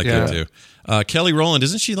 Yeah, I like that too. Kelly Rowland,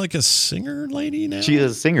 isn't she like a singer lady now? She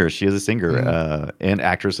is a singer. She is a singer and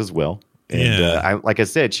actress as well. And like I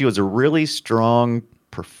said, she was a really strong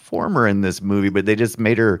performer in this movie, but they just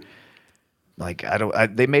made her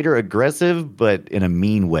they made her aggressive, but in a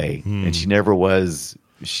mean way, and she never was.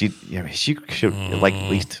 She should like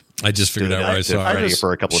at least. I just figured out where I saw her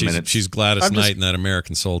for a couple of minutes. She's Gladys Knight in that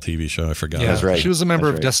American Soul TV show. I forgot. Yeah, that's right. She was a member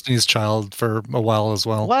of Destiny's Child for a while as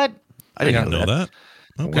well. What? I didn't know that.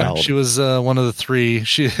 Okay. Yeah, she was one of the three.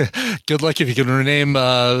 She good luck if you can rename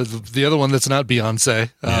the other one that's not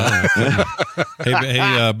Beyonce.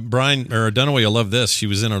 Hey, Brian or Dunaway, you'll love this. She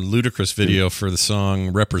was in a Ludacris video for the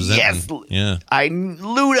song "Representing." Yes,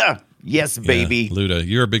 Luda. Yes, baby. Yeah, Luda.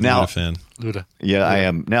 You're a big Luda fan. Luda. Yeah, I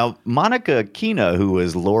am. Now, Monica Keena, who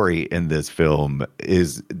was Lori in this film,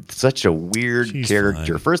 is such a weird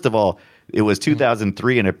character. Fine. First of all, it was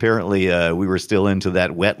 2003, and apparently we were still into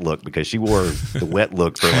that wet look because she wore the wet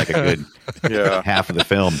look for like a good half of the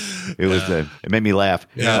film. It was it made me laugh.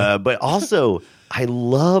 Yeah. But also, I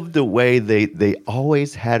love the way they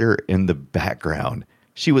always had her in the background.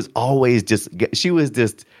 She was always she was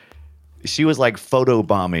like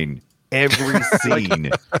photobombing every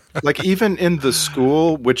scene. Like even in the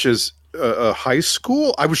school, which is a high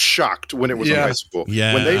school, I was shocked when it was in high school.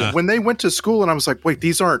 Yeah. When they went to school, and I was like, wait,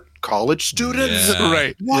 these aren't college students? Yeah.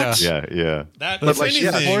 Right. What? Yeah. But like, she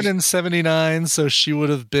was born in 79, so she would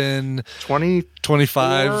have been 20,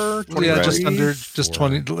 25. 24, Yeah, 20. just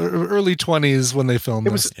 20, early 20s when they filmed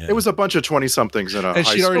It was a bunch of 20-somethings in a and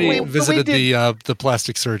high she'd already school. visited the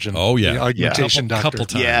plastic surgeon. Oh, yeah. The augmentation doctor. Couple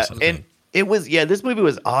times. Yeah, It was, this movie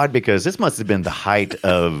was odd because this must have been the height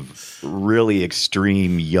of really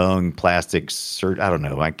extreme young plastic surgery. I don't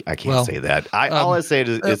know. I can't say that. All I say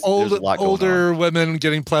is there's a lot going older on. women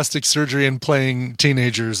getting plastic surgery and playing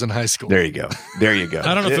teenagers in high school. There you go.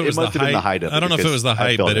 I don't know if it was the height. Of I don't know if it was the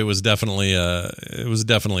height, but it was definitely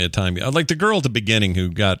a time. Like the girl at the beginning who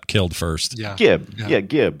got killed first. Yeah. Gib. Yeah,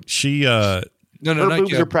 Gib. She her not boobs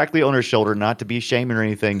Gib. are practically on her shoulder, not to be shaming or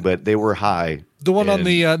anything, but they were high. The one on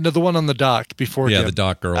the one on the dock before. Yeah, Gib. the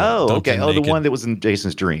dock girl. Oh, okay. dunking Oh, the naked. one that was in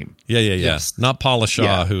Jason's dream. Yeah. Yes. Not Paula Shaw,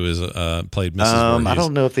 Yeah. who is played Mrs. Voorhees. I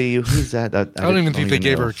don't know if who's that. I don't even think they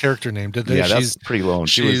gave her a character name, did they? Yeah, that's pretty low.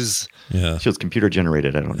 She was computer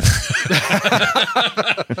generated. I don't know.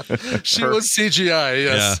 She was CGI.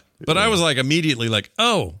 Yes. Yeah, but I was like immediately like,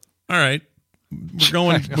 oh, all right, we're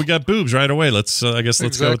going. We got boobs right away. Let's go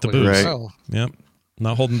with the boobs. Right. Well, Yep.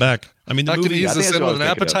 Not holding back. I mean, the not going to movie. ease I think this that's in what I with was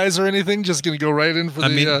an thinking of. appetizer or anything. Just going to go right in for I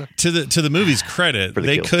the. mean, to the movie's credit, For the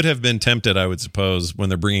they kill. could have been tempted, I would suppose, when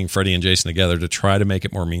they're bringing Freddy and Jason together to try to make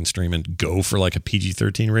it more mainstream and go for like a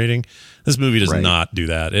PG-13 rating. This movie does Right. not do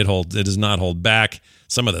that. It does not hold back.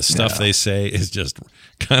 Some of the stuff they say is just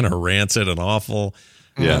kind of rancid and awful.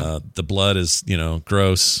 Yeah. The blood is,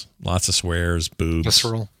 gross. Lots of swears, boobs.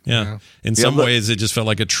 Visceral. Yeah. Yeah. In some ways, it just felt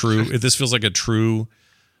like this feels like a true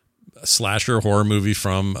slasher horror movie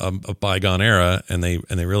from a bygone era, and they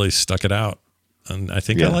really stuck it out. And I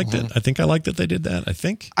think I liked it. I think I liked that they did that. I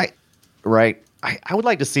think. I would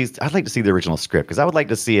like to see. I'd like to see the original script because I would like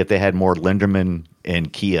to see if they had more Linderman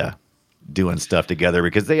and Kia doing stuff together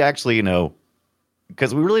because they actually,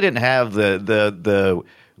 because we really didn't have the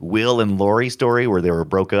Will and Lori story where they were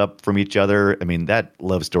broke up from each other. I mean, that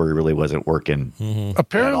love story really wasn't working.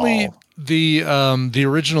 Apparently, at all. the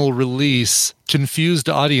original release confused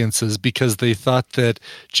audiences because they thought that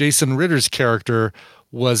Jason Ritter's character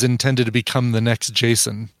was intended to become the next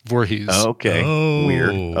Jason Voorhees. Okay,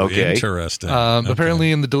 weird. Okay, Interesting.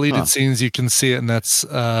 Apparently, in the deleted scenes, you can see it, and that's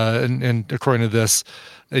and according to this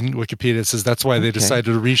in Wikipedia, it says that's why they decided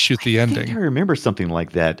to reshoot the I think I ending. remember something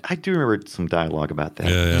like that. I do remember some dialogue about that.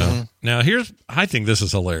 Yeah. Now I think this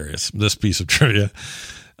is hilarious. This piece of trivia.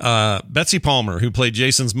 Betsy Palmer, who played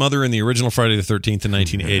Jason's mother in the original Friday the 13th in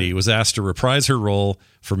 1980, was asked to reprise her role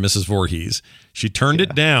for Mrs. Voorhees. She turned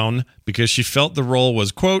it down because she felt the role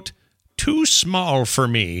was, quote, too small for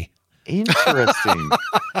me. Interesting.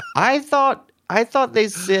 I thought they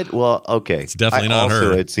said, well, okay. It's definitely not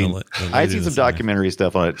her. I'd seen some documentary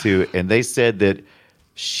stuff on it too, and they said that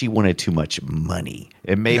she wanted too much money,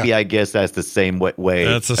 and maybe I guess that's the same way.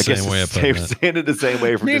 That's the same way of putting it. Saying it the same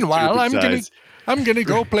way. From Meanwhile, just I'm gonna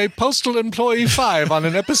go play Postal Employee 5 on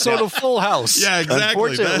an episode of Full House. Yeah,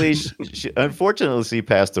 exactly. Unfortunately, she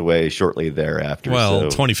passed away shortly thereafter. Well, so.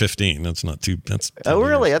 2015. That's not too. That's. Oh,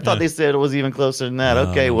 really? I thought Yeah. they said it was even closer than that.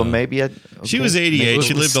 Okay, well, maybe She was 88.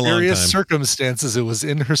 She lived a long Mysterious time. circumstances. It was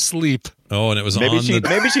in her sleep. Oh, and it was Maybe on she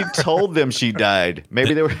the told them she died.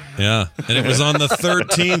 Maybe they were. yeah, and it was on the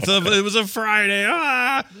 13th of. It was a Friday.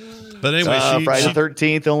 But anyway, Friday the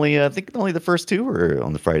 13th. I think only the first two were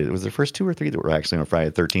on the Friday. It was the first two or three that were actually on Friday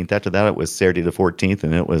the 13th. After that, it was Saturday the 14th,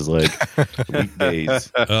 and it was like weekdays.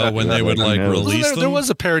 when they would like release them. There was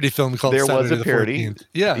a parody film called There was Saturday a parody. the 14th.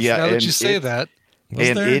 Yes, Yeah, now that and you say that.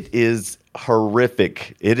 And there? it is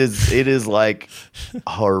horrific. It is like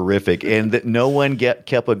horrific, and that no one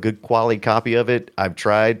kept a good quality copy of it. I've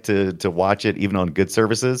tried to watch it even on good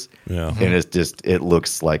services. Yeah. And it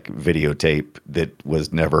looks like videotape that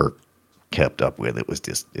was never kept up with. It's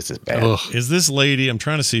just bad. Ugh. Is this lady? I'm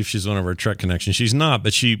trying to see if she's one of our Trek connections. She's not,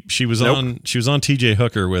 but she was on TJ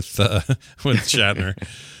Hooker with Shatner.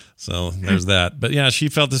 So there's that. But yeah, she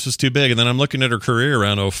felt this was too big. And then I'm looking at her career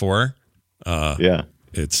around 2004. Yeah.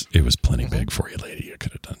 It was plenty big for you, lady. You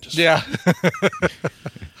could have done just. Yeah.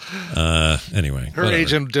 Anyway, Her whatever.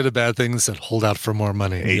 agent did a bad thing and said, hold out for more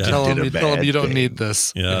money. Agent Tell did him a you bad don't thing. need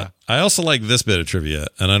this. Yeah. I also like this bit of trivia,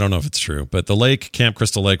 and I don't know if it's true, but the lake, Camp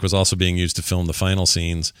Crystal Lake, was also being used to film the final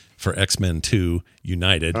scenes for X-Men 2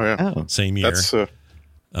 United. Oh, yeah. Oh. Same year. That's and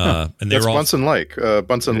they that's were all Bunsen Lake.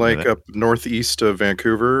 Bunsen know Lake that. up northeast of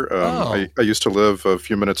Vancouver. I used to live a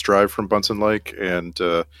few minutes drive from Bunsen Lake, and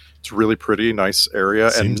it's really pretty, nice area,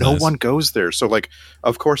 and Seems no nice. one goes there. So,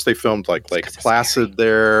 of course, they filmed Lake Placid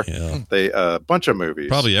there. Yeah. They a bunch of movies,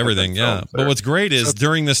 Probably have been everything, yeah. filmed But there. what's great is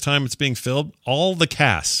during this time it's being filmed, all the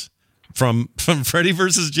casts from Freddy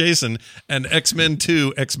versus Jason and X-Men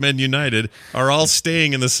 2, X-Men United are all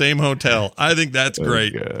staying in the same hotel. I think that's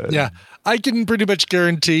great. Good. Yeah. I can pretty much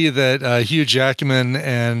guarantee that Hugh Jackman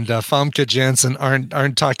and Famke Janssen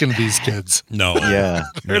aren't talking to these kids. No. Yeah.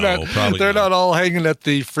 They're not all hanging at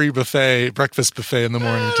the free breakfast buffet in the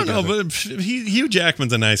morning together. No, but Hugh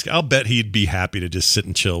Jackman's a nice guy. I'll bet he'd be happy to just sit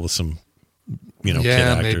and chill with some, kid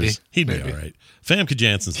actors. Maybe. He'd be all right. Famke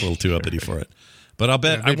Janssen's a little too uppity for it. But I'll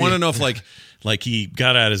bet, I want to know if like he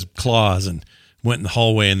got out his claws and went in the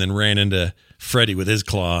hallway and then ran into Freddy with his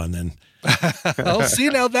claw and then. Oh, see,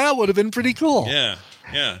 now that would have been pretty cool. Yeah.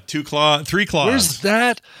 3 claws.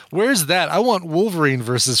 Where's that? I want Wolverine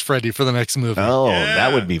versus Freddy for the next movie. Oh,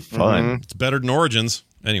 that would be fun. Mm-hmm. It's better than Origins.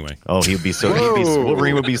 Anyway. Oh,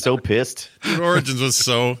 Wolverine would be so pissed. Origins was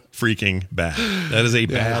so freaking bad. That is a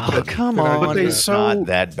bad Oh, movie. come on. But It's not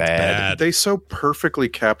that bad. They so perfectly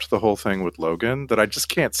capped the whole thing with Logan that I just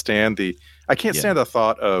can't stand the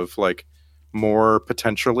thought of like more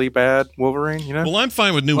potentially bad Wolverine, Well, I'm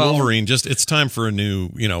fine with new Wolverine. Just it's time for a new,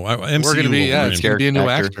 MCU We're going to be, Wolverine. it's going to be a new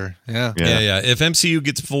Actor. actor. Yeah. If MCU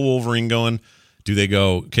gets full Wolverine going, do they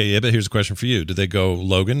go, okay, but here's a question for you. Do they go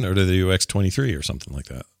Logan or do they do X-23 or something like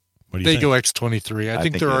that? What do you They think? go X-23. I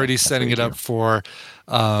think they're already setting it up for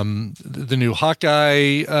the new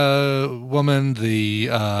Hawkeye woman, the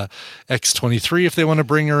X-23 if they want to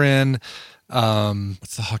bring her in.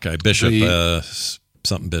 What's the Hawkeye? Bishop,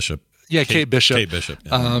 something Bishop. Yeah, Kate Bishop. Kate Bishop.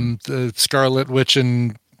 Yeah. The Scarlet Witch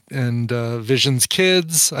and Vision's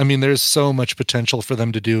kids. I mean, there's so much potential for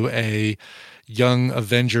them to do a young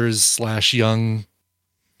Avengers / young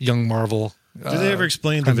Marvel. Did they ever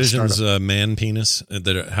explain the Vision's man penis?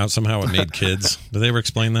 How somehow it made kids? Did they ever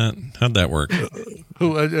explain that? How'd that work?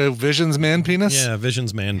 Who Vision's man penis? Yeah,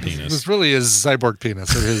 Vision's man It penis. was really his cyborg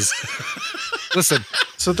penis or his. Listen,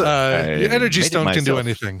 So your energy made it stone can do myself.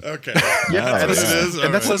 anything. Okay. Yeah, That's what it is.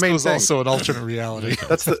 and that's the main was thing. also an alternate reality.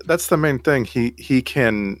 That's the main thing. He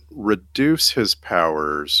can reduce his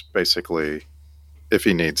powers basically if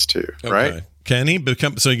he needs to, right? Okay. Can he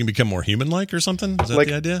become so he can become more human-like or something? Is that Like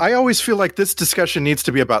the idea? I always feel like this discussion needs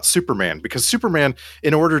to be about Superman because Superman,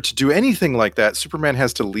 in order to do anything like that, Superman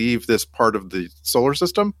has to leave this part of the solar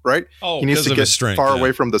system, right? Oh, he needs because to of get his strength, far yeah.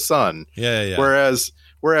 away from the sun. Yeah.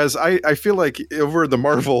 Whereas I feel like over the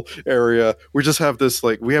Marvel area, we just have this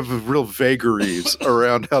we have real vagaries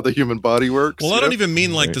around how the human body works. Well, I don't even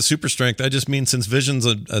mean like the super strength. I just mean since Vision's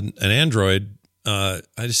an android, I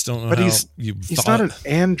just don't know But how he's not an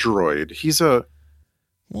android. He's a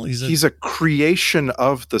creation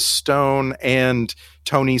of the stone and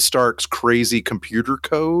Tony Stark's crazy computer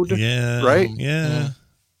code. Yeah. Right? Yeah.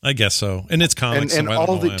 I guess so. And it's comics. And so I don't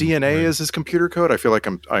all know the why I'm DNA right. is his computer code. I feel like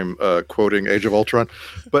I'm quoting Age of Ultron,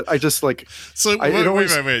 but I just So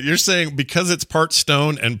wait. You're saying because it's part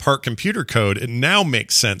stone and part computer code, it now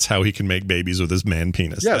makes sense how he can make babies with his man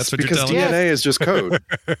penis. yes, That's what because you're telling me? DNA is just code.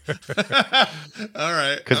 All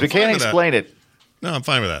right. Because I'm we fine can't with that. explain it. No, I'm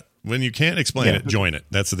fine with that. When you can't explain it, join it.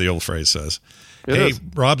 That's what the old phrase says. It Hey, is.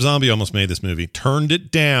 Rob Zombie almost made this movie. Turned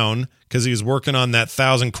it down because he was working on that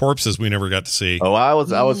 1,000 corpses we never got to see. Oh, I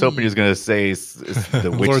was hoping he was going to say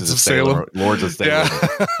the Witches Lords of Salem. Lords of Salem.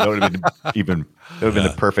 That would have been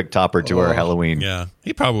the perfect topper to our Halloween. Yeah,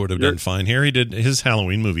 he probably would have done fine here. He did his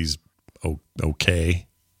Halloween movies. Okay,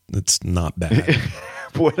 it's not bad.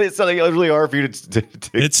 Boy, it's something really hard for you to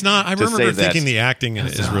It's not. I to remember say that. thinking the acting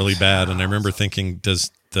is really bad, and I remember thinking,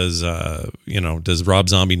 does Rob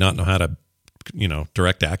Zombie not know how to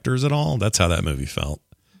direct actors at all? That's how that movie felt.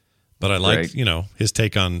 But I liked Right. his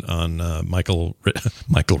take on Michael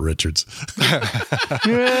Richards.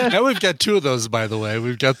 Now we've got two of those, by the way.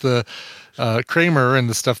 We've got the Kramer and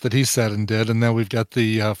the stuff that he said and did, and now we've got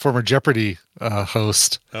the former Jeopardy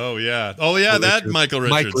host. Oh yeah, that Michael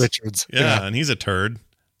Richards. Mike Richards. Yeah, and he's a turd.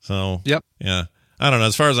 So Yep. yeah. I don't know.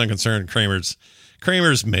 As far as I'm concerned, Kramer's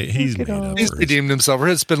he's made up. He's for his- redeemed himself.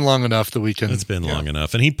 It's been long enough that we can. It's been long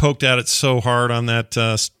enough, and he poked at it so hard on that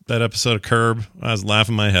episode of Curb. I was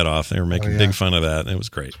laughing my head off. They were making big fun of that, and it was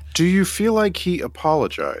great. Do you feel like he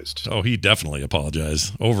apologized? Oh, he definitely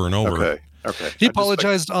apologized over and over. Okay. He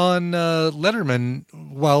apologized on Letterman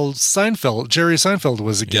while Jerry Seinfeld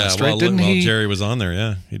was a guest, right? Didn't while he? Jerry was on there,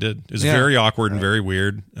 yeah, he did. It was Yeah. very awkward and very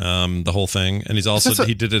weird, the whole thing. And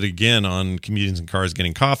he did it again on Comedians in Cars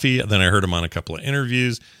Getting Coffee. Then I heard him on a couple of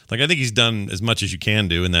interviews. Like I think he's done as much as you can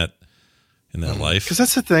do in that life. Because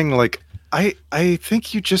that's the thing. I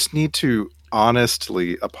think you just need to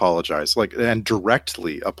honestly apologize, and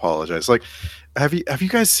directly apologize. Have you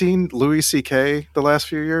guys seen Louis C.K. the last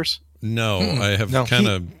few years? No, I have No.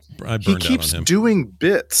 I burned He out keeps on him. doing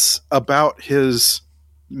bits about his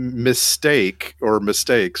mistake or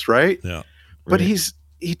mistakes, right? Yeah. But he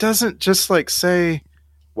doesn't just say,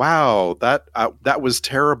 wow, that was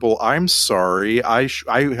terrible. I'm sorry.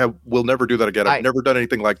 Will never do that again. I've never done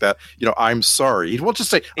anything like that. I'm sorry. He won't just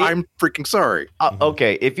say, I'm freaking sorry.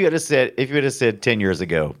 Okay, if you had said 10 years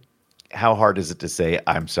ago, how hard is it to say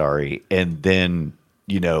I'm sorry, and then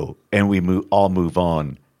and we all move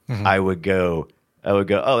on? Mm-hmm. I would go,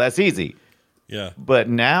 oh, that's easy. Yeah. But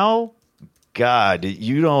now, God,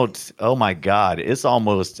 you don't. Oh my God, it's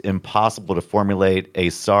almost impossible to formulate a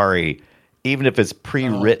sorry, even if it's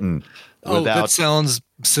pre-written. That sounds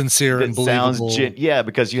sincere and believable.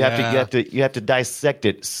 Because you have to dissect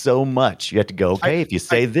it so much. You have to go, okay, if you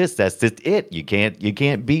say this, that's just it. You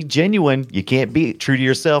can't be genuine. You can't be true to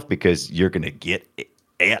yourself because you're gonna get it.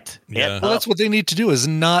 Well, that's what they need to do, is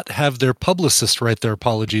not have their publicist write their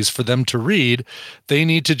apologies for them to read. They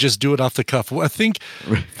need to just do it off the cuff. I think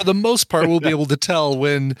for the most part, we'll be able to tell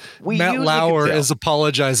when Matt Lauer is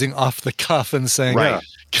apologizing off the cuff and saying,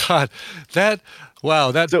 God, that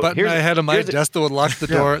button I had on my desk that would lock the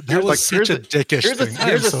door, that was such a dickish thing.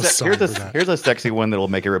 Here's a sexy one that'll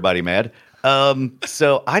make everybody mad.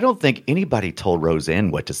 So I don't think anybody told Roseanne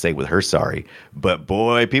what to say with her sorry, but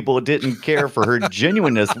boy, people didn't care for her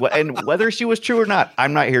genuineness, and whether she was true or not,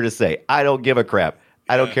 I'm not here to say. I don't give a crap.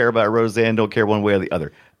 I don't care about Roseanne, don't care one way or the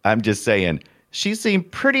other. I'm just saying she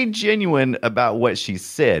seemed pretty genuine about what she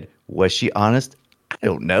said. Was she honest? I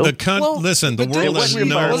don't know. Listen, the world has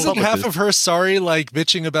no... Wasn't half of her sorry like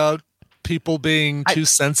bitching about people being too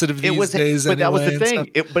sensitive these days? But that was the thing.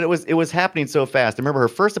 It was happening so fast. I remember her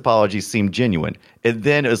first apology seemed genuine, and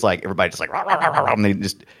then it was like everybody just like, rah, rah, rah, rah, and they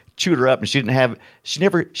just chewed her up, and she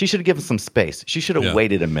should have given some space. She should have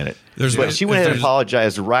waited a minute. But she went ahead and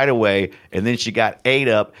apologized right away, and then she got ate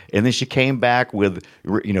up, and then she came back with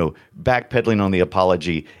backpedaling on the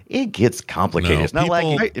apology. It gets complicated. No,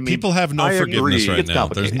 it's not people have no forgiveness right now.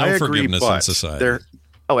 There's no forgiveness in society.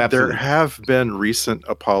 There have been recent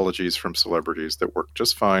apologies from celebrities that work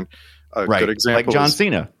just fine. Good example, like John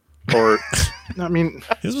Cena. Or, I mean,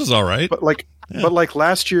 his was all right. But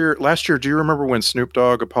last year, do you remember when Snoop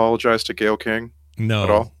Dogg apologized to Gayle King? No, at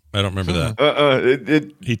all? I don't remember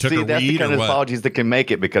that. He took a weed, that's the kind or of what? Apologies that can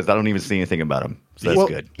make it, because I don't even see anything about him. So that's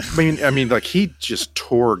good. I mean, like he just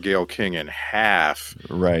tore Gayle King in half,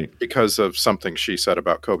 right? Because of something she said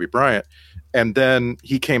about Kobe Bryant. And then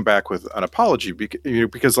he came back with an apology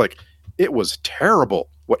because like it was terrible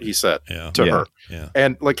what he said to her. Yeah.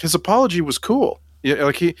 And like his apology was cool.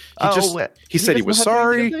 Like he said he was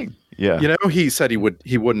sorry. Yeah. He said he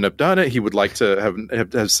wouldn't have done it. He would like to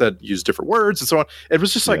have said, use different words and so on. It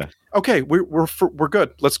was just like, okay, we're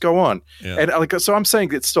good. Let's go on. Yeah. And so I'm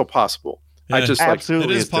saying it's still possible. Yeah, I just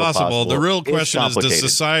absolutely it is possible. The real question is, does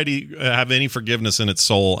society have any forgiveness in its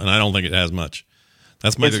soul? And I don't think it has much.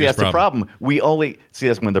 That's my biggest problem. The problem.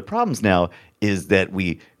 That's one of the problems now, is that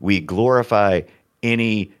we glorify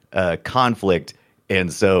any conflict,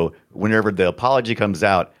 and so whenever the apology comes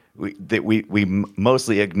out, we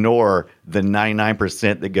mostly ignore the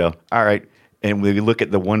 99% that go, all right, and we look at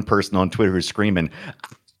the one person on Twitter who's screaming,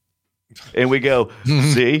 and we go,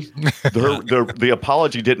 see, the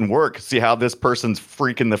apology didn't work. See how this person's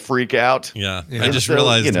freaking the freak out? Yeah. I just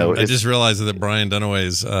realized that Brian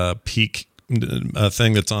Dunaway's peak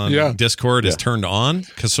thing that's on Discord is turned on,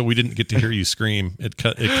 so we didn't get to hear you scream. It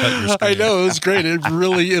cut your screen. I know, it was great.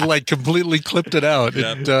 It completely clipped it out.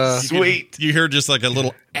 Yeah. Sweet. You hear just like a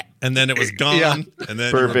little, and then it was gone, and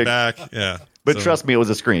then you were back. Yeah. But trust me, it was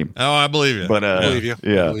a scream. Oh, I believe you. But I believe you.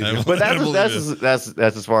 Yeah. But that's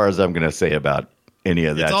as far as I'm going to say about any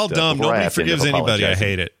of that. It's all stuff. dumb. Before Nobody forgives anybody. I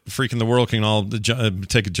hate it. Freaking the world can all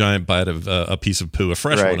take a giant bite of a piece of poo, a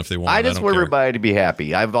fresh one if they want. I just want everybody to be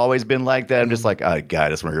happy. I've always been like that. I'm just like, oh, God, I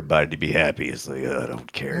just want everybody to be happy. It's like, I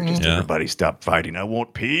don't care. Just everybody stop fighting. I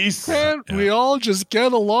want peace. Can't we all just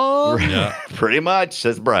get along? Yeah. Pretty much,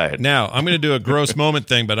 says Brian. Now, I'm going to do a gross moment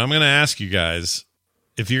thing, but I'm going to ask you guys,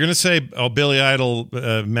 if you're going to say, oh, Billy Idol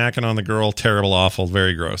macking on the girl, terrible, awful,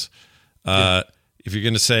 very gross. If you're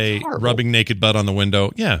going to say rubbing naked butt on the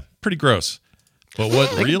window, pretty gross. But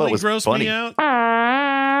what really grossed me out?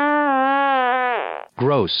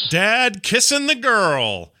 Gross. Dad kissing the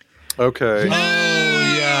girl. Okay. Oh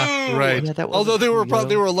yeah, right. Yeah, although they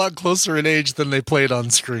were a lot closer in age than they played on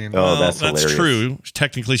screen. Oh, that's hilarious. True.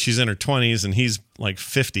 Technically, she's in her 20s and he's like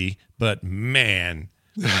 50. But man,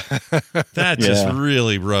 that just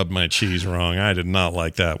really rubbed my cheese wrong. I did not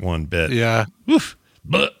like that one bit. Yeah. Oof.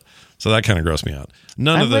 But so that kind of grossed me out.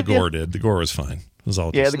 None of the gore did. The gore was fine. It was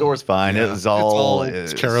all the gore was fine. Yeah. It was all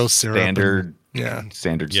Caro syrup standard Yeah.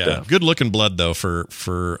 standard Yeah, stuff. good looking blood though for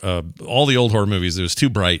all the old horror movies. It was too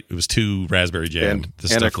bright. It was too raspberry jam.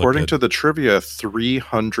 And according to the trivia,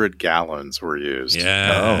 300 gallons were used.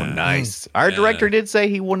 yeah, Oh, nice. Our director did say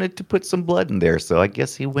he wanted to put some blood in there, so I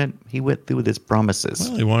guess he went through with his promises.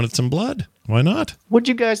 Well, he wanted some blood. Why not? What'd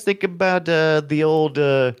you guys think about the old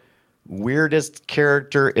weirdest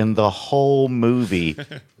character in the whole movie,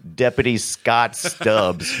 Deputy Scott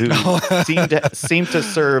Stubbs, who seemed to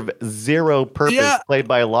serve zero purpose, Yeah. played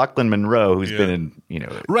by Lachlan Monroe, who's been in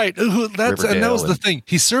Right. And that was the thing.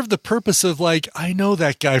 He served the purpose of like, I know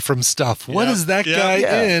that guy from stuff. What is that guy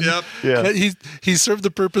in? Yeah. He served the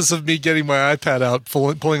purpose of me getting my iPad out,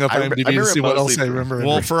 pulling up IMDb to see what else I remember.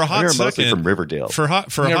 Well, for a hot mostly second, from Riverdale. for a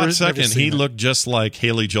hot second, seen he it. looked just like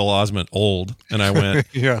Haley Joel Osment old, and I went,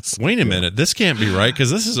 Yes. wait a minute, this can't be right because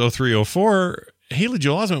this is 0304. Haley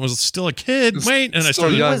Joel Osment was still a kid. Wait, and I Still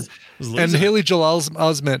started. young. was And losing it. Haley Joel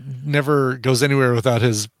Osment never goes anywhere without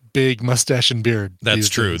his big mustache and beard. That's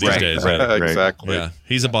true these days. Right. Exactly. Yeah,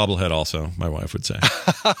 he's a bobblehead. Also, my wife would say.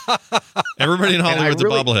 Everybody in Hollywood's a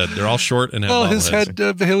bobblehead. They're all short and have Well, bobbleheads. his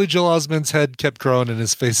head, Haley Joel Osment's head kept growing and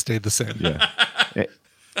his face stayed the same. Yeah.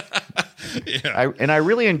 I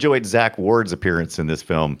really enjoyed Zach Ward's appearance in this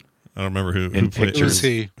film. I don't remember who In played Who was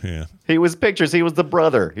pictures. he? Yeah. He was pictures. He was the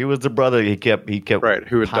brother. He kept Right.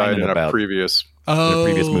 Who had died pining in a about previous. in a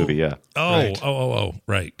previous movie. Yeah. Oh, Right. oh,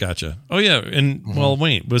 right. Gotcha. Oh, yeah. And well,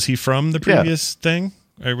 wait, was he from the previous thing,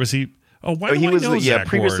 or was he? Oh, why do He I was know Zach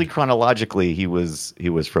previously Ward? chronologically he was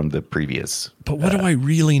from the previous. But what do I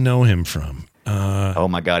really know him from? Oh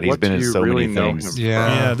my God, he's What been do in you so really many know things. him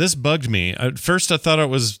Yeah. This bugged me. At first, I thought it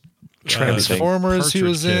was Transformers he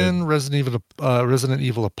was Partridge Kid. in, Resident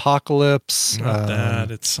Evil Apocalypse. Not that.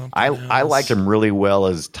 It's something. I else. liked him really well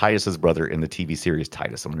as Titus's brother in the TV series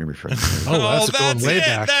Titus. I'm referring to him. Oh, that's going way it.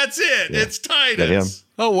 back. That's it. It's Titus. That him?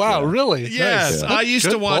 Oh, wow, really? Yes, Nice. I used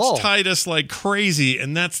Good to watch ball. Titus like crazy,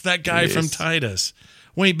 and that's that guy It from is. Titus.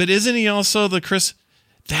 Wait, but isn't he also the Chris?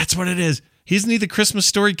 That's what it is. Isn't he the Christmas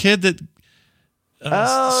Story kid that?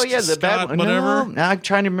 Oh yeah, the Scott, bad one. whatever. No, I'm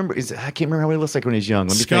trying to remember. I can't remember how he looks like when he's young.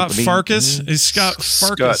 Let me Scott think. Farkas? Is Scott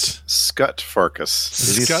Farkas? Scut Farkas.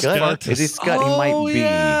 Is he Scott Scott? Farkas. Is he Scott? He Oh, might be.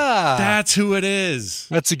 yeah. That's who it is.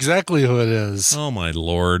 That's exactly who it is. Oh my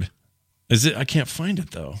lord! Is it? I can't find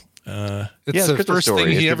it though. It's Yeah, the Christmas first Story.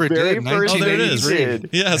 thing It's he the ever very did. first Oh, there it is. 1983. Did.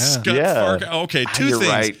 Yes, Scott Yeah. Farkas. Okay, two You're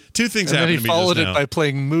things. right. Two things And then happened he to me followed just it now. by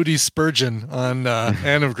playing Moody Spurgeon on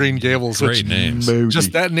Anne of Green Gables. Great which names.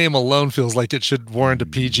 Just that name alone feels like it should warrant a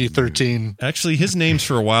PG-13. Actually, his names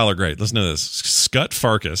for a while are great. Listen to this: Scott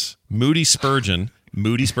Farkas, Moody Spurgeon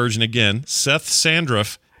again, Seth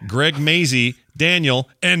Sandruff, Greg Maisie, Daniel,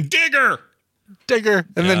 and Digger. Digger,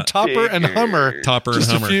 and then Topper and Hummer. Topper and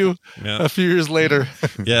Just Hummer. a few years later.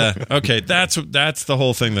 Yeah. Okay. That's the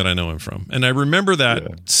whole thing that I know him from, and I remember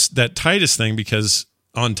that Titus thing because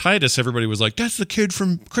on Titus everybody was like, "That's the kid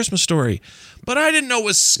from Christmas Story," but I didn't know it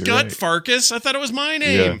was Scott Farkas. I thought it was my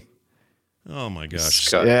name. Oh my gosh.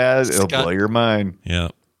 Scut. Yeah, it'll Scott. blow your mind. Yeah,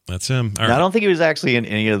 that's him. All And I right. don't think he was actually in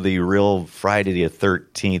any of the real Friday the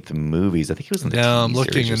 13th movies. I think he was in the Now I'm TV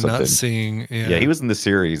looking series or and something. not seeing. Yeah, he was in the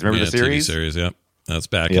series. Remember Yeah, the series? TV series. Yep. That's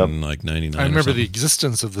back Yep. in like '99. I remember the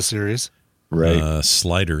existence of the series. Right.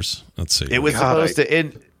 Sliders. Let's see. it was God, supposed to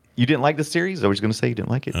end. You didn't like the series? I was going to say you didn't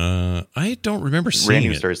like it. I don't remember seeing Randy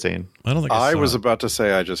it. started saying, I don't think I saw was it. about to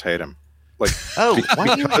say I just hate him. Like "Oh,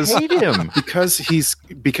 why do you hate him?" because he's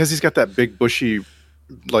got that big bushy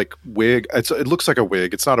like wig. It looks like a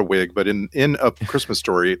wig. It's not a wig, but in A Christmas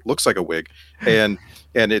Story, it looks like a wig. And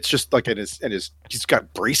it's just like he's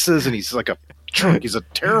got braces and he's like a chunk. He's a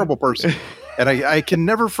terrible person. And I can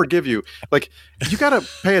never forgive you. Like you got to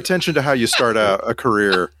pay attention to how you start a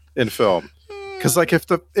career in film. Because like if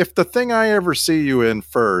the thing I ever see you in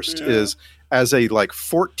first is as a like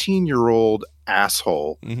 14-year-old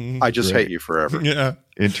asshole, I just hate you forever. Yeah,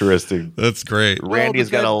 Interesting. that's great. Randy's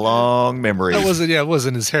got a long memory. That wasn't. Yeah, it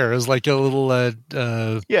wasn't his hair. It was like a little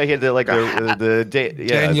Yeah, he had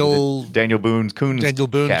Daniel Boone's Coons Daniel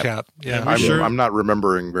Boone cap. cap. Yeah. I'm sure- I'm not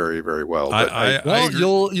remembering very, very well. But I Well,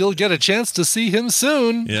 agree. you'll get a chance to see him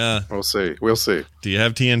soon. Yeah. we'll see. We'll see. Do you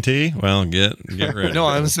have TNT? Well, get ready. No,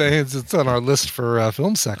 I'm saying it's on our list for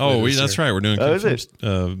film sack. Oh, that's right. We're doing Oh, is it?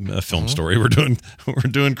 a film story. We're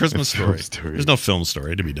doing Christmas story. story. There's no film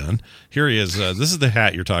story to be done. Here he is. This is the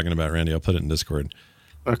hat you're talking about, Randy. I'll put it in Discord.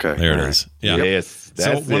 Okay. There all it right. is. Yeah. Yes. So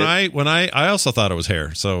That's when it. I also thought it was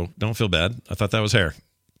hair. So don't feel bad. I thought that was hair.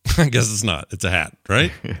 I guess it's not. It's a hat,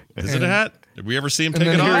 right? Is it a hat? Did we ever see him And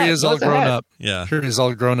take then it here off? he is all What's grown that? up. Yeah. Here he is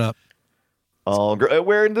all grown up. All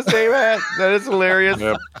wearing the same hat. That is hilarious.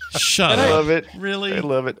 Yep. Shut I up. love it. Really? I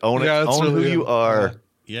love it. Own Yeah, it. it's Own really who you good. are.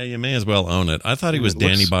 Yeah, you may as well own it. I thought he was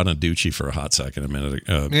Danny Bonaducci for a hot second a minute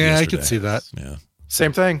ago. Yeah, I could see that. Yeah.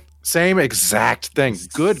 Same thing. Same exact thing.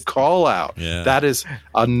 Good call out. Yeah. That is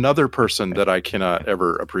another person that I cannot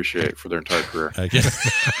ever appreciate for their entire career. I guess.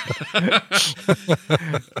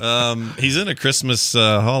 He's in a Christmas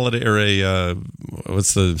holiday or a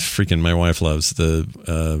what's the freaking my wife loves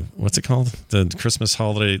the what's it called, the Christmas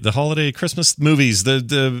holiday, the holiday Christmas movies,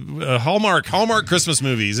 the Hallmark Christmas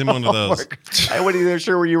movies. In one of those. I wasn't even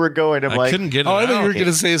sure where you were going. I couldn't get it I thought you were out. going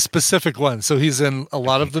to say a specific one. So he's in a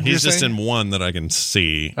lot of them. He's just in one that I can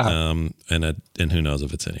see, and who knows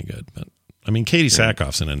if it's any good. But I mean, Katie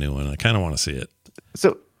Sackhoff's in a new one. I kind of want to see it.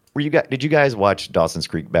 So, did you guys watch Dawson's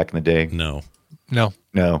Creek back in the day? No. No.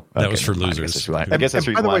 That was for losers. I guess that's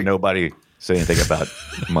why nobody said anything about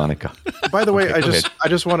Monica. By the way, Okay, I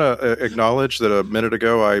just want to acknowledge that a minute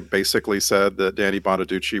ago I basically said that Danny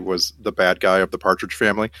Bonaducci was the bad guy of the Partridge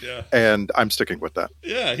Family, and I'm sticking with that.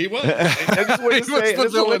 Yeah, he was. I just wanted to say, I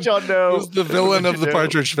just want to let y'all know. He was the villain of the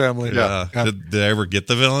Partridge Family. Yeah. Did they ever get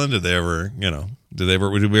the villain? Did they ever,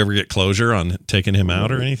 did we ever get closure on taking him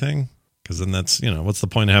out or anything? Because then that's, what's the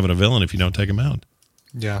point of having a villain if you don't take him out?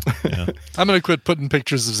 Yeah. I'm going to quit putting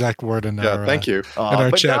pictures of Zach Ward in our Thank you. in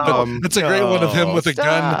our chat. But it's a great one of him with a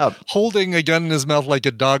gun, stop. holding a gun in his mouth like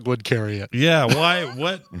a dog would carry it. Yeah, why?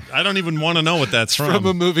 What? I don't even want to know what that's From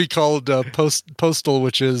a movie called Postal,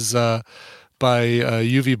 which is by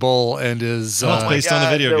UV Bowl and is it's based on the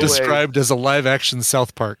video game. described as a live-action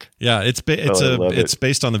South Park. Yeah, it's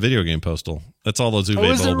based on the video game Postal. That's all those Uwe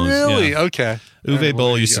Oh, is Boll it movies. really? Yeah. Okay. Uwe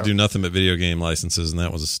Boll used to do nothing but video game licenses,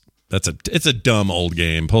 and it's a dumb old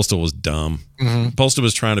game. Postal was dumb. Mm-hmm. Postal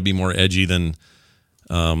was trying to be more edgy than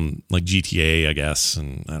like GTA, I guess,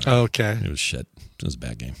 and I don't know. Okay. It was shit. It was a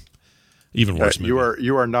bad game. Even worse. movie.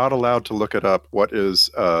 You are not allowed to look it up. What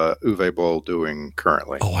is Uwe Boll doing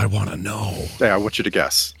currently? Oh, I want to know. Yeah, I want you to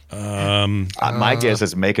guess. My guess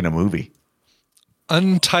is making a movie.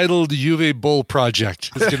 Untitled UV Bull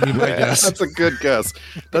Project is going to be my guess. That's a good guess.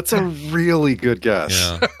 That's a really good guess.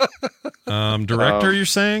 Yeah. Director, you're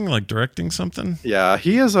saying? Like directing something? Yeah,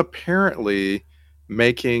 he is apparently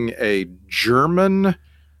making a German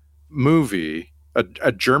movie,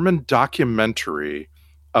 a German documentary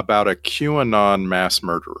about a QAnon mass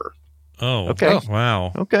murderer. Oh, Okay.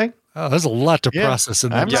 Wow. Okay. Oh, there's a lot to process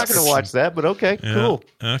in that. I'm not going to watch that, but okay, Yeah. cool.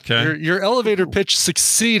 Okay. Your elevator pitch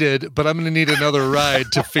succeeded, but I'm going to need another ride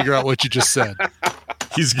to figure out what you just said.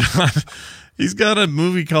 He's got a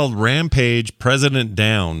movie called Rampage President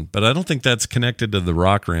Down, but I don't think that's connected to the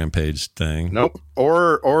Rock Rampage thing. Nope.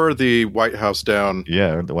 Or the White House Down.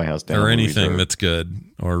 Yeah, the White House down. Or anything that's good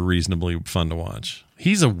or reasonably fun to watch.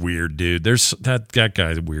 He's a weird dude. That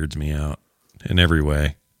guy weirds me out in every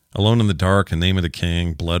way. Alone in the Dark, A Name of the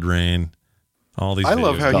King, Blood Rain, all these. I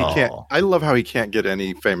love how videos. he can't. I love how he can't get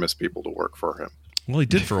any famous people to work for him. Well, he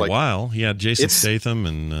did for a while. He had Jason Statham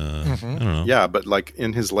and I don't know. Yeah, but like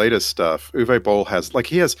in his latest stuff, Uwe Boll has like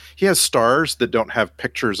he has stars that don't have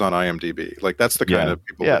pictures on IMDb. Like that's the kind of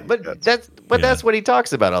people. Yeah, that he but gets. that's what he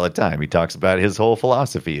talks about all the time. He talks about his whole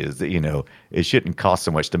philosophy is that it shouldn't cost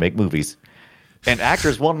so much to make movies, and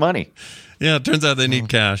actors want money. Yeah, it turns out they need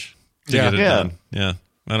cash to get it done. Yeah,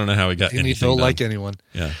 I don't know how he got anything Don't done. like anyone.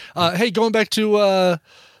 Yeah. Hey, going back to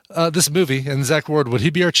this movie and Zach Ward, would he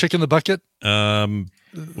be our chick in the bucket? What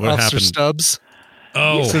Officer happened? Stubbs.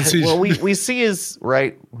 Oh, Since he's, Well, we see his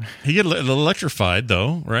right. he get electrified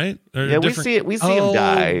though, right? Or Yeah, we different- see it. We see him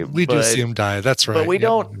die. We do see him die. That's right. But we Yeah,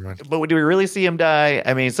 don't. you're right. But do we really see him die?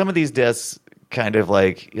 I mean, some of these deaths kind of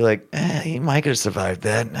like you're like, he might have survived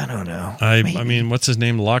that. I don't know. I mean, what's his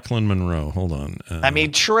name? Lachlan Monroe. Hold on. I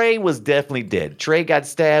mean, Trey was definitely dead. Trey got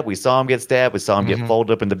stabbed. We saw him get stabbed. We saw him get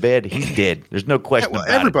folded up in the bed. He's dead. There's no question about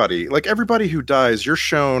everybody who dies, you're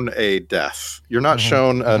shown a death. You're not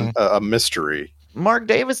shown a mystery. it. Mark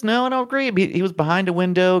Davis, no, I don't agree. He was behind a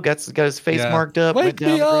window, got his face marked up, Wake went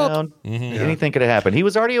down me the up. ground. Anything could have happened. He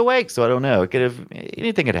was already awake, so I don't know.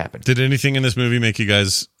 Anything could happen. Did anything in this movie make you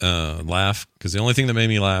guys laugh? Because the only thing that made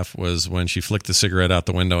me laugh was when she flicked the cigarette out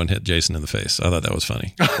the window and hit Jason in the face. I thought that was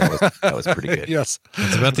funny. That was pretty good. Yes.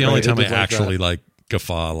 It's about the only time I did like actually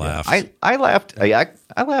guffaw laugh. I laughed.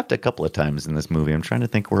 I laughed a couple of times in this movie. I'm trying to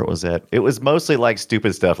think where it was at. It was mostly like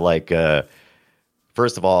stupid stuff. Like,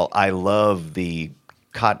 first of all, I love the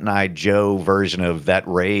Cotton Eye Joe version of that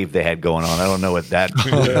rave they had going on. I don't know what that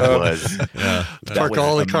was. Yeah. Park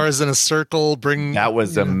all the cars in a circle. That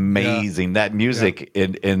was amazing. That music,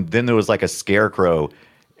 and then there was like a scarecrow,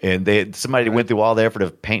 and somebody went through all the effort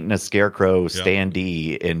of painting a scarecrow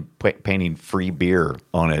standee and painting free beer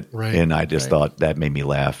on it. Right, And I just thought that made me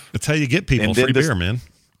laugh. That's how you get people And then free this- beer, man.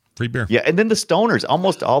 Free beer. Yeah, and then the stoners.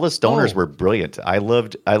 Almost all the stoners were brilliant. I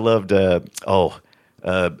loved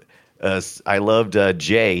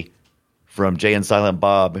Jay from Jay and Silent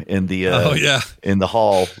Bob in the in the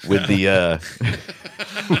hall with the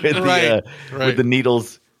with the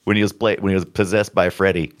needles when he was possessed by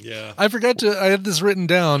Freddy. Yeah. I had this written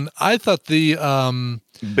down. I thought the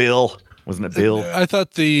Bill, wasn't it Bill? I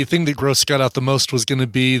thought the thing that grossed Scott out the most was going to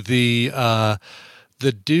be the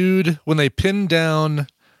dude when they pinned down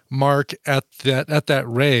Mark at that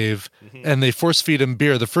rave and they force feed him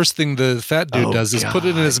beer. The first thing the fat dude does is put it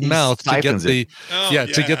in his mouth to get the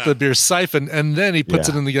to get the beer siphoned, and then he puts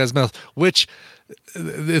it in the guy's mouth, which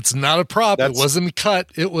it's not a prop. It wasn't cut.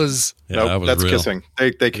 It was that's real. Kissing.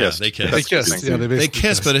 They kissed. Yeah, they kissed. They kissed. Yeah, they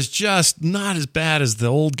kissed, but it's just not as bad as the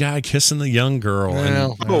old guy kissing the young girl.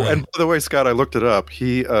 Well, and by the way, Scott, I looked it up.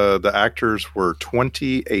 The actors were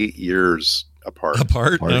 28 years apart.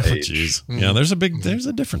 Oh, age. jeez. Yeah, there's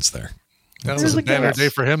a difference there. That was a banner day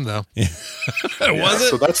for him, though. Was it?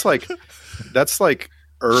 So that's like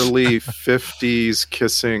early 50s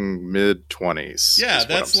kissing mid 20s. Yeah,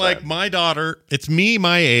 that's like my daughter. It's me,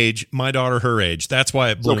 my age, my daughter, her age. That's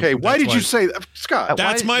why it blew. Okay, why did you say that, Scott?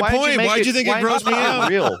 That's my point. Why did you think it grossed me out?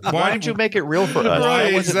 Real. Why did you make it real for us?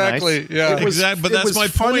 Right, exactly. Nice? Yeah, exactly. But that's my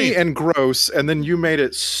funny point. and gross, and then you made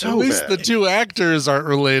it so At least bad. the two actors aren't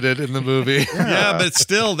related in the movie. Yeah, but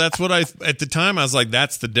still, that's what at the time I was like,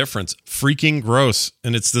 that's the difference. Freaking gross,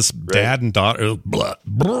 and it's this dad and daughter. Blah,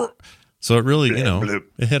 blah. So it really,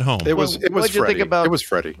 it hit home. It was what'd you Freddy. think about- It was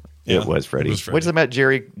Freddy. It was Freddy. What's about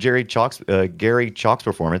Gary Chalk's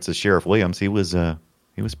performance as Sheriff Williams? He was pretty.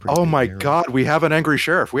 Oh my God, we have an angry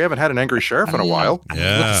sheriff. We haven't had an angry sheriff in a while.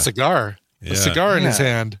 Yeah. With a cigar. Yeah. A cigar in his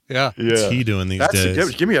hand. Yeah. What's he doing these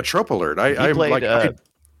days? Give me a trope alert. I'm played, like,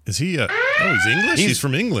 Is he? He's English. He's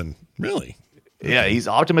from England. Really? Yeah, he's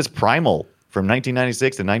Optimus Primal from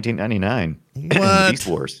 1996 to 1999. What? Beast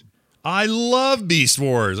Wars. I love Beast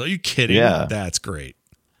Wars. Are you kidding? Yeah. That's great.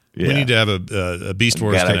 Yeah. We need to have a Beast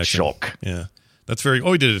Wars Got a connection. shock. Yeah, that's very.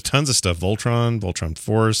 Oh, he did tons of stuff. Voltron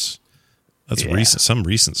Force. That's recent. Some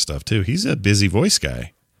recent stuff too. He's a busy voice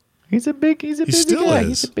guy. He's a busy still guy. is.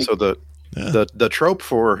 He's a big, so the trope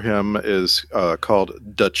for him is called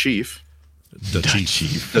the Chief. The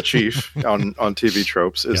Chief. The Chief on TV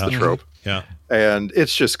tropes is the trope. Yeah. And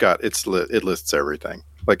it's just got it lists everything.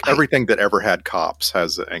 Like everything that ever had cops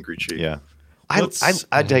has the angry chief. Yeah.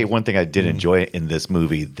 I tell you one thing I did enjoy in this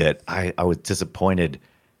movie that I was disappointed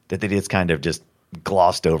that they just kind of just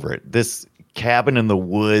glossed over it. This cabin in the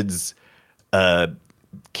woods,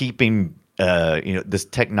 keeping this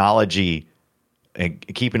technology and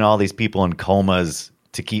keeping all these people in comas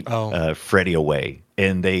to keep Freddy away.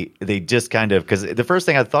 And they just kind of, because the first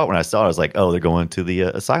thing I thought when I saw it, I was like, oh, they're going to the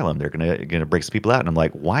asylum. They're gonna break some people out. And I'm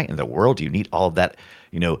like, why in the world do you need all of that,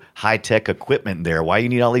 high tech equipment there? Why do you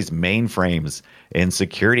need all these mainframes and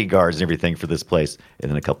security guards and everything for this place? And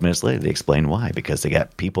then a couple minutes later, they explain why. Because they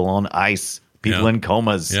got people on ice, people in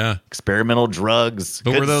comas, experimental drugs.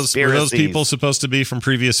 But were those people supposed to be from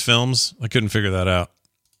previous films? I couldn't figure that out.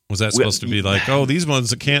 Was that supposed to be like, oh, these ones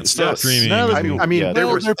that can't stop dreaming? I mean,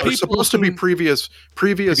 they're supposed to be previous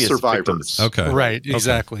survivors. Victims. Okay, right,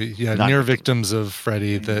 exactly. Okay. Yeah, near victims of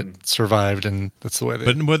Freddy that survived, and that's the way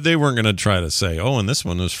they. But they weren't going to try to say, oh, and this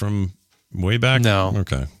one was from way back. No,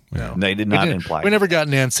 okay, no, they did not imply. We never got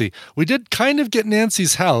Nancy. We did kind of get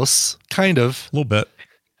Nancy's house, kind of a little bit.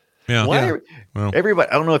 Yeah. Everybody,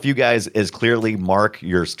 I don't know if you guys as clearly mark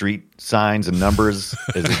your street signs and numbers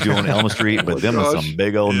as they do on Elm Street, but them are some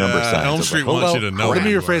big old number signs. Elm Street wants you to know. Let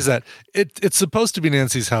me rephrase that. It's supposed to be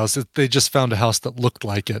Nancy's house. They just found a house that looked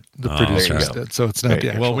like it. The producers did, so it's not the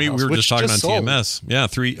actual Well, we house, were just talking on sold. TMS. Yeah,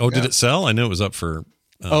 did it sell? I knew it was up for.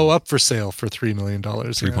 Up for sale for $3 million.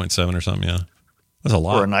 3.7 or something. Yeah, that's a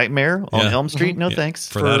lot for a nightmare on Elm Street. No thanks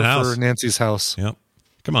for that house for Nancy's house. Yep.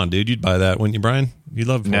 Come on, dude, you'd buy that, wouldn't you, Brian? You'd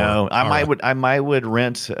love. No, I might would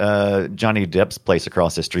rent Johnny Depp's place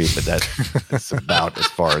across the street, but that's about as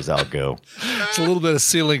far as I'll go. It's a little bit of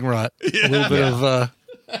ceiling rot, a little bit of.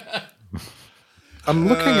 I'm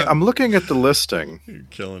looking at the listing. You're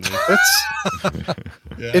killing me.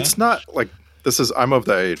 It's not like this is. I'm of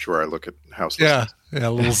the age where I look at house listings. Yeah,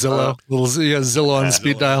 a little Zillow, Zillow on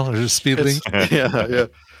speed dial or speed link. Yeah.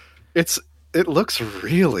 It looks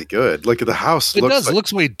really good. Like the house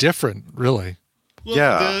looks way different, really.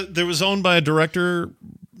 Well, there was owned by a director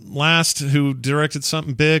last who directed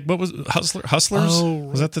something big. What was Hustlers? Oh,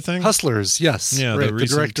 was that the thing? Hustlers, yes. Yeah, right. the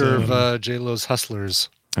director of J-Lo's Hustlers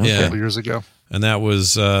a couple years ago. And that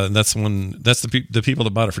was that's the people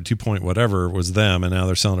that bought it for 2 point whatever was them, and now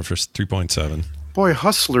they're selling it for 3.7. Boy,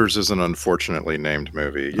 Hustlers is an unfortunately named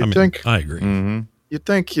movie. You think? I agree. Mm-hmm. You'd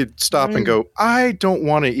think you'd stop and go, I don't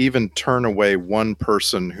want to even turn away one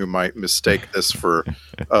person who might mistake this for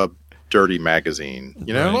a dirty magazine,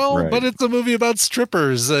 you know? Well, but it's a movie about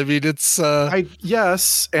strippers. I mean, it's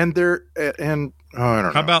yes, and they're and I don't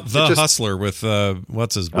know. How about The Hustler with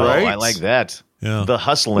what's his Oh, Right? I like that. Yeah. The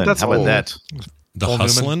Hustlin'. That's How about old. that? The Paul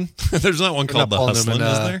Hustlin'? There's not one called Not The Paul Hustlin',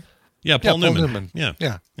 Newman, is there? Yeah, Paul Paul Newman. Newman.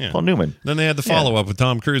 Yeah. Paul Newman. Then they had the follow-up with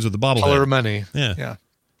Tom Cruise with the bobblehead. Color of Money. Yeah.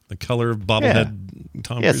 The color of bobblehead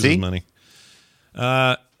Tom Cruise's see? money.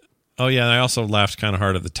 Oh, yeah, I also laughed kind of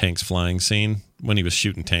hard at the tanks flying scene when he was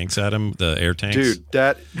shooting tanks at him, the air tanks. Dude,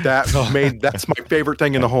 that's my favorite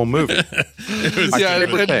thing in the whole movie.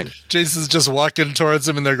 And Jason's just walking towards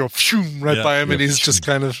him, and they go right by him, and he's just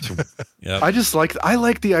kind of. Yep. I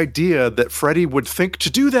like the idea that Freddy would think to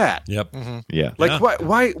do that. Yep. Yeah. Like what?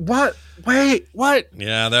 Why? What? Wait, what?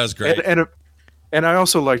 Yeah, that was great. And I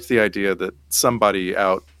also liked the idea that somebody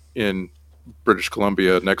out in British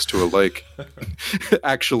Columbia next to a lake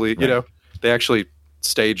actually, they actually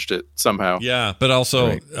staged it somehow. Yeah, but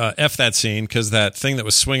also F that scene because that thing that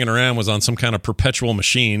was swinging around was on some kind of perpetual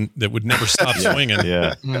machine that would never stop swinging.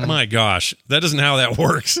 Yeah. My gosh, that isn't how that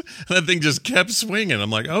works. That thing just kept swinging. I'm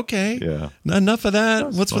like, okay, enough of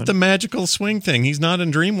that. What's with the magical swing thing? He's not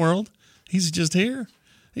in Dream World. He's just here.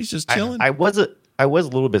 He's just chilling. I was a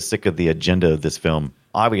little bit sick of the agenda of this film.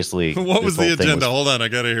 Obviously, what was the agenda? Hold on, I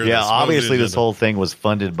gotta hear this. Yeah, What obviously was this whole thing was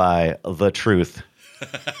funded by The Truth,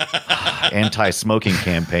 anti-smoking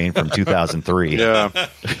campaign from 2003. Yeah.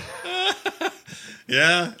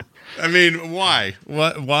 Yeah. I mean, why?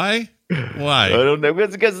 What? Why? Why? I don't know.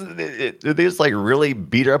 Because they just like really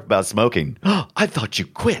beat her up about smoking. I thought you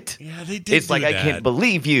quit. Yeah, they did. It's like, I can't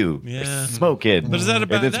believe you. Yeah. Smoking. But is that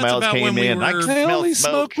about? And then That's Smiles about came when we in. were. I only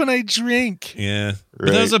smoke when I drink. Yeah,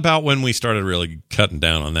 but that was about when we started really cutting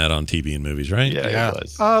down on that on TV and movies, right? Yeah, it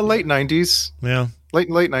was. Late 90s. Yeah. Late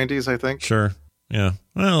 90s, I think. Sure. Yeah.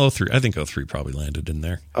 Well, 03. I think 03 probably landed in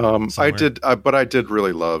there. I did, but I did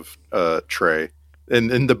really love Trey.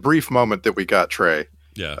 In the brief moment that we got Trey.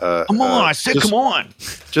 Yeah. Come on, I said, come on.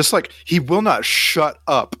 Just like he will not shut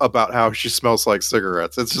up about how she smells like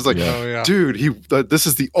cigarettes. It's just like, dude, this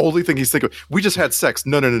is the only thing he's thinking of. We just had sex.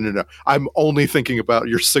 No. I'm only thinking about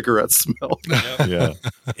your cigarette smell. Yeah.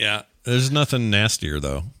 Yeah. There's nothing nastier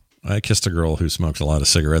though. I kissed a girl who smoked a lot of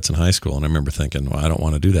cigarettes in high school, and I remember thinking, well, I don't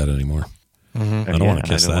want to do that anymore. I don't want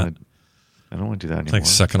to kiss that. I don't want to do that anymore.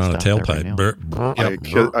 It's like sucking on a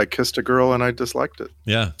tailpipe. I kissed a girl and I disliked it.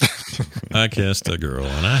 Yeah. I kissed a girl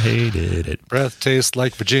and I hated it. Breath tastes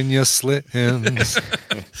like Virginia Slims.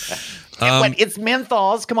 It's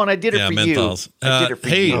menthols. Come on, I did it for menthols. you. I did it for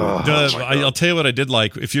you. I'll tell you what I did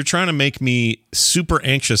like. If you're trying to make me super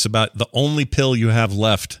anxious about the only pill you have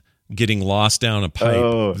left getting lost down a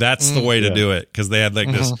pipe, that's the way to do it. Because they had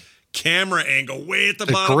like this camera angle way at the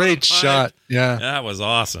bottom. Great of the pipe. shot. Yeah. That was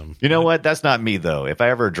awesome. You know what? That's not me though. If I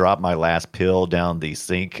ever drop my last pill down the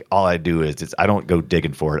sink, all I do is I don't go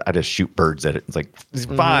digging for it. I just shoot birds at it. It's like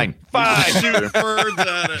fine. Shoot birds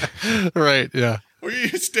at it. Right. Yeah. Or you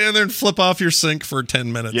stand there and flip off your sink for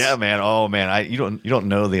 10 minutes. Yeah, man. Oh man, you don't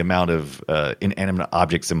know the amount of inanimate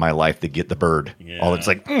objects in my life that get the bird. Yeah. All it's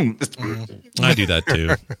like. I do that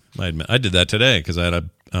too. I admit, I did that today because I had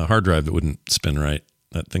a hard drive that wouldn't spin right.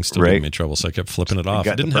 That thing still gave me trouble, so I kept flipping it off.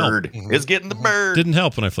 It didn't help. It's getting the bird. Didn't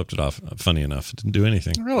help when I flipped it off. Funny enough, it didn't do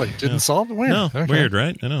anything. Really? Didn't solve it? Weird. No, Okay. weird,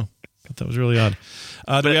 right? I know. Thought that was really odd.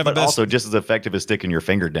 Do we have but a best? also just as effective as sticking your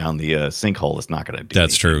finger down the sinkhole. It's not going to do.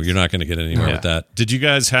 That's anything. true. You're not going to get anywhere with that. Did you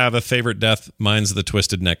guys have a favorite death? Mine's the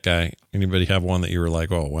twisted neck guy. Anybody have one that you were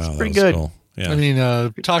like, oh wow, that was good. cool? Yeah. I mean,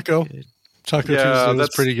 Taco. Taco Tuesday was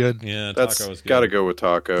pretty good. Yeah, That's Taco was good. got to go with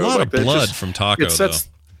Taco. A lot Like, of they blood just- from Taco,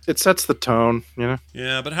 It sets the tone, you know.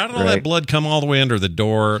 Yeah, but how did all that blood come all the way under the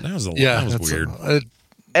door? That was weird.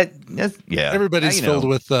 Everybody's filled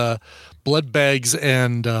with blood bags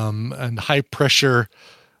and high pressure.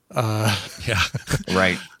 Yeah,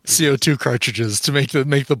 right. CO2 cartridges to make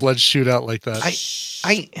the blood shoot out like that.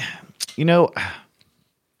 I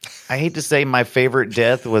hate to say my favorite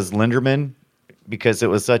death was Linderman because it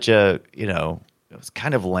was such it was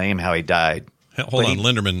kind of lame how he died. Hold on,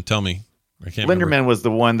 Linderman, tell me. I can't remember. Linderman was the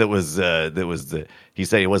one that was he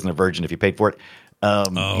said he wasn't a virgin if he paid for it.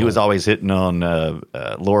 He was always hitting on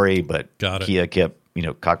Lori, but Kia kept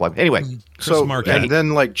cock-blocking. Anyway, and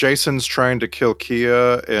then like Jason's trying to kill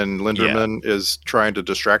Kia, and Linderman is trying to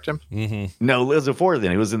distract him. Mm-hmm. No, it was before then.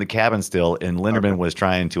 He was in the cabin still, and Linderman was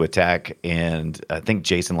trying to attack, and I think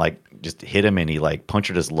Jason just hit him, and he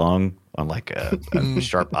punctured his lung on a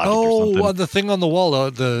sharp object or something. The thing on the wall,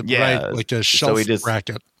 right, like a shelf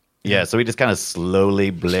bracket. Yeah, so he just kind of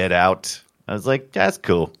slowly bled out. I was like, that's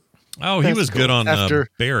cool. Oh, he was good on After-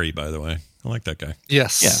 Barry, by the way. I like that guy.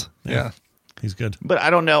 Yes. Yeah. He's good. But I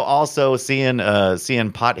don't know. Also, seeing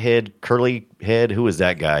Pothead Curly Head. Who was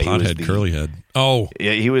that guy? Pothead Curly Head. Oh,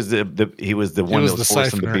 Yeah, he was the one was that was the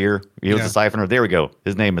forcing the siphoner. beer. He was Yeah. the siphoner. There we go.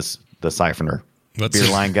 His name is the siphoner. what's Beer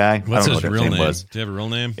line guy. What's I don't his know what real his name? name was. Do you have a real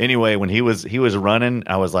name? Anyway, when he was running,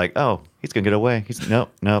 I was like, oh, he's gonna get away. He's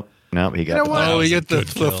nope. He got the Oh, was you a get the good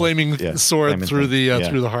kill. flaming Yeah, sword flaming through thing. the Yeah.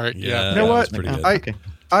 through the heart. Yeah, Yeah. You know that what? was pretty good. Okay.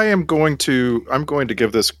 I'm going to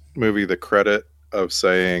give this movie the credit of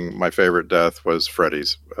saying my favorite death was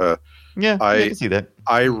Freddy's. Yeah, I can see that.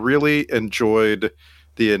 I really enjoyed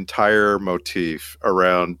the entire motif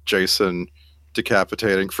around Jason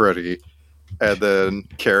decapitating Freddy and then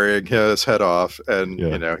carrying his head off, and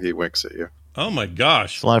Yeah. he winks at you. Oh my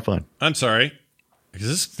gosh! It's a lot of fun. I'm sorry.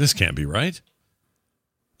 This can't be right.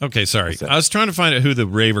 Okay, sorry. What's that? I was trying to find out who the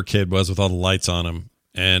raver kid was with all the lights on him,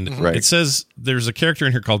 and Right. it says there's a character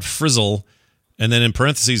in here called Frizzle, and then in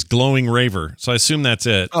parentheses, glowing raver. So I assume that's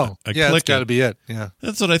it. Oh, I yeah, that's clicked got to it. be it. Yeah.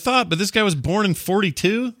 That's what I thought. But this guy was born in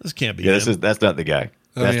 42. This can't be Yeah, him. that's not the guy.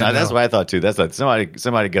 Oh, That's yeah, not. That's no. what I thought too. That's not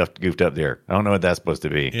somebody goofed up there. I don't know what that's supposed to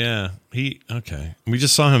be. Yeah, okay. We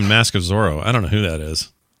just saw him in Mask of Zorro. I don't know who that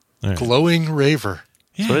is. All right. Glowing raver.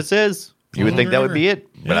 That's what it says. You would think that would be it,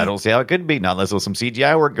 but Yeah. I don't see how it could be. Not unless there was some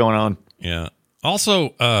CGI work going on. Yeah.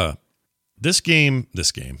 Also, this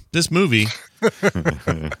movie. I've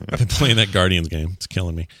been playing that Guardians game. It's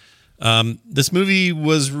killing me. This movie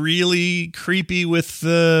was really creepy with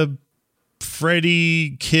the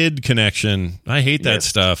Freddy kid connection. I hate that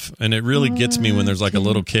stuff, and it really gets me when there's like a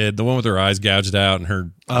little kid, the one with her eyes gouged out, and her.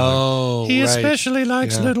 Oh, He right. especially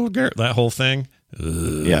likes Yeah. little girl. That whole thing.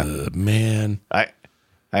 Yeah. Man.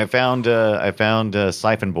 I found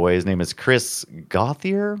Siphon Boy. His name is Chris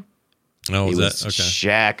Gothier. Oh, He is was that okay?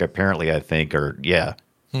 Shaq, apparently. I think, or yeah,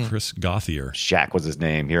 Chris Gothier. Shaq was his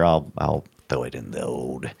name. Here, I'll throw it in the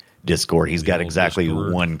old Discord. He's got old exactly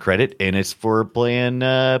Discord. one credit, and it's for playing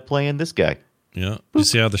this guy. Yeah. You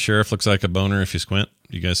see how the sheriff looks like a boner if you squint?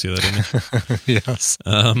 You guys see that image? Yes.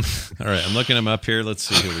 All right, I'm looking him up here. Let's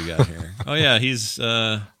see who we got here. Oh yeah, he's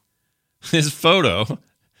his photo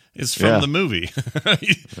is from Yeah. the movie.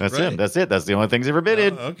 That's Right. him. That's it. That's the only thing's ever been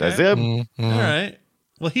in. Oh, okay. That's him. Mm-hmm. All right.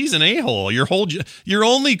 Well, he's an a-hole. Your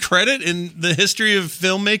only credit in the history of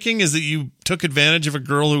filmmaking is that you took advantage of a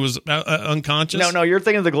girl who was unconscious. No, you're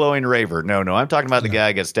thinking of the glowing raver. No, I'm talking about the guy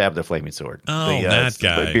who got stabbed with a flaming sword. Oh, the, that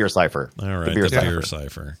guy. The beer cipher. All right, The beer the cipher. beer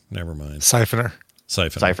cipher. Never mind. Siphoner.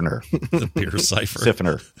 Siphoner. The beer cipher.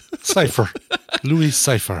 Siphoner. Cipher. Louis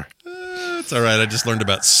Cipher. It's all right. I just learned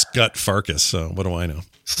about Scut Farkas, so what do I know?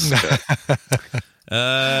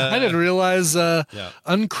 I didn't realize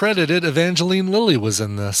uncredited Evangeline Lilly was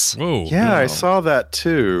in this. Whoa. Yeah, I saw that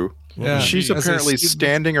too. Yeah. She's As a apparently student.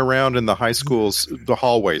 standing around in the high school's the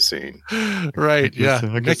hallway scene. Right, yeah.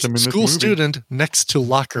 I guess I'm in this School movie. student next to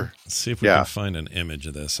locker. Let's see if we Yeah. can find an image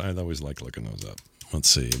of this. I always like looking those up. Let's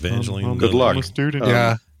see. Evangeline. Good Lilly, luck. Student.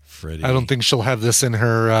 Yeah. Freddie. I don't think she'll have this in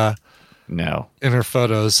her No.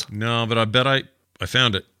 photos. No, but I bet I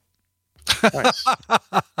found it. Nice.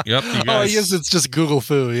 Yep. You Oh, guys. yes, it's just Google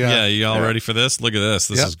Foo. yeah. Yeah. You all ready for this? Look at this.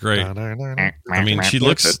 This Yep. is great. Yep. I mean, she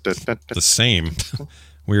looks the same.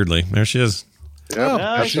 Weirdly, there she is. Oh,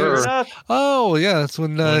 Yeah, Sure sure. enough. Oh, yeah. That's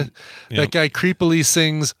when yeah. that guy creepily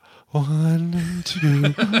sings, 1,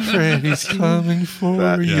 2, Freddy's coming for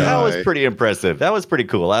That you. guy. That was pretty impressive. That was pretty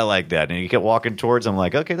cool. I like that. And he kept walking towards him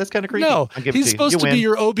like, okay, that's kind of creepy. No, I'll give it he's you. supposed You to be win.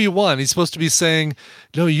 your Obi-Wan. He's supposed to be saying,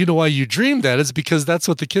 no, you know why you dreamed that? It's because that's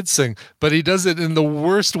what the kids sing. But he does it in the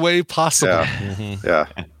worst way possible. Yeah. Yeah.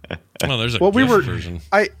 Oh, there's a Well, we GIF were. version.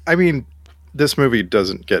 I mean, this movie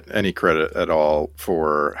doesn't get any credit at all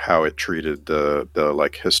for how it treated the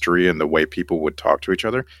like history and the way people would talk to each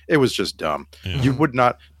other. It was just dumb. You would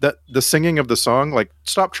not that the singing of the song, like,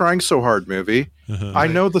 stop trying so hard, movie. I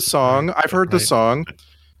know the song. I've heard the song.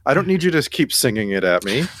 I don't need you to keep singing it at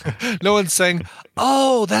me, No one's saying,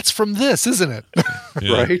 oh, that's from this, isn't it?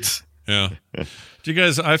 Yeah. right? Yeah. Do you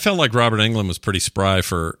guys? I felt like Robert Englund was pretty spry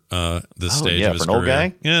for this stage yeah, of his for an old career.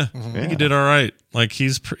 guy? Yeah, I think he did all right. Like he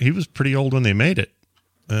was pretty old when they made it,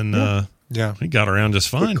 and Yeah. he got around just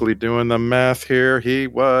fine. Quickly doing the math here. He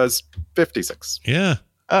was 56. Yeah.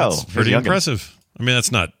 Oh, That's he's pretty youngin'. impressive. I mean,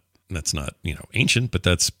 that's not ancient, but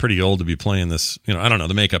that's pretty old to be playing this. I don't know.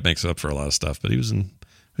 The makeup makes up for a lot of stuff, but he was in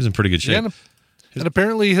pretty good shape. And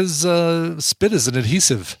apparently his spit is an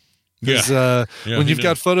adhesive. Because Yeah, when he you've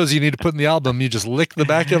got did. photos you need to put in the album, you just lick the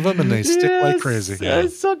back of them and they stick like crazy.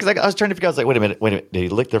 So, because I was trying to figure out, I was like, wait a minute. Did he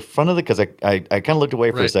lick the front of the? Because I kind of looked away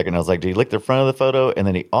for a Right. second. I was like, did he lick the front of the photo and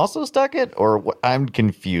then he also stuck it? Or what? I'm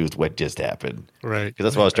confused what just happened. Right. Because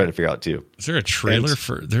that's what I was trying to figure out too. Is there a trailer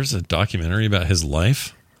for? There's a documentary about his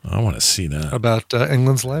life. I want to see that. About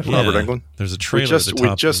England's life. Yeah. Robert Englund? There's a trailer. We at the top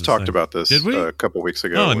we just of talked this thing. about this Did we? a couple weeks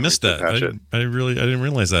ago. Oh, I when we missed did that. Patch It. I didn't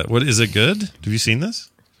realize that. What is it? Good? Have you seen this?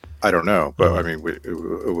 I don't know, but I mean,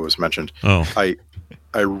 it was mentioned. Oh. I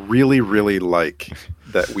really, really like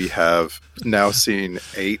that we have now seen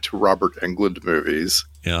 8 Robert Englund movies,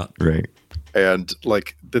 Yeah. Right. and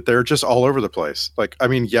like that they're just all over the place. Like, I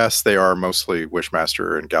mean, yes, they are mostly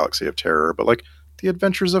Wishmaster and Galaxy of Terror, but like The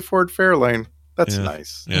Adventures of Ford Fairlane, that's Yeah.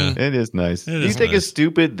 nice. Yeah. It is nice. It Do you is think nice. it's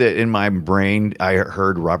stupid that in my brain I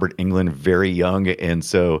heard Robert Englund very young, and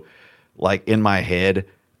so like in my head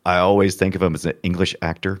I always think of him as an English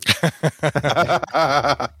actor.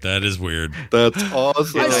 That is weird. That's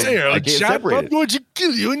awesome. I can't separate it. going to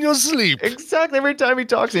kill you in your sleep. Exactly. Every time he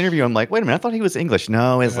talks in an interview, I'm like, wait a minute, I thought he was English.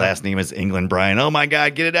 No, his last name is England, Brian. Oh my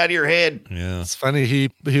God, get it out of your head. Yeah. It's funny. He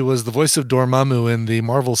was the voice of Dormammu in the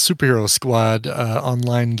Marvel Superhero Squad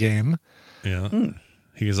online game. Yeah.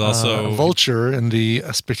 He is also. Vulture in the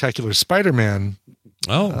Spectacular Spider-Man.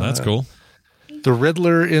 Oh, that's cool. The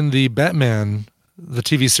Riddler in the Batman, the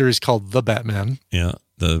TV series called The Batman. Yeah.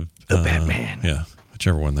 The Batman. Yeah.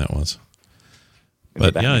 Whichever one that was. The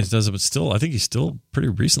But Batman. yeah, he does it. But still, I think he's still pretty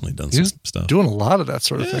recently done some He's stuff. doing a lot of that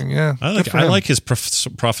sort of thing. Yeah. Good for I him. like his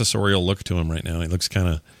professorial look to him right now. He looks kind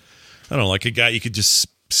of, I don't know, like a guy you could just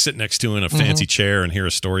sit next to in a fancy chair and hear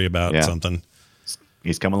a story about Yeah. something.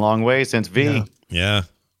 He's come a long way since V. Yeah. Yeah.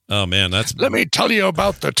 Oh man, that's Let me tell you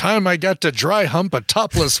about the time I got to dry hump a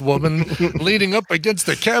topless woman leading up against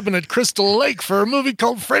the cabin at Crystal Lake for a movie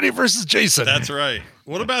called Freddy vs. Jason. that's right.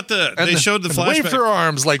 What about they And showed the and waved flashback. their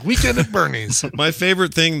arms like Weekend at Bernie's. My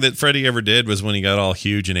favorite thing that Freddy ever did was when he got all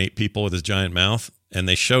huge and ate people with his giant mouth, and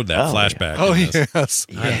they showed that Oh, flashback. Oh, in this. yes.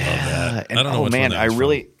 I love that. And, I don't know oh which man, one that I was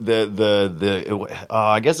really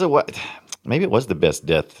I guess it was maybe it was the best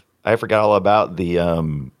death. I forgot all about the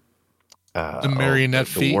marionette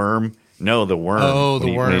the feet. worm. No, the worm. Oh, the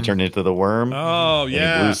when worm. he turned into the worm. Oh, and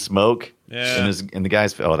yeah. he blew smoke. Yeah. And the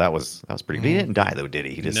guy's that was pretty. He didn't die though, did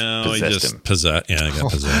he? He just No, he possessed just him. possessed. Yeah, he got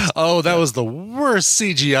possessed. Oh, that was the worst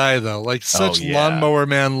CGI, though. Like such yeah. Lawnmower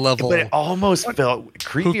Man level. But it almost felt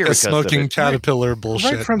creepier Hookah because smoking of it. caterpillar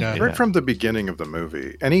bullshit. Right from the beginning of the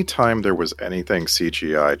movie, anytime there was anything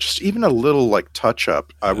CGI, just even a little like touch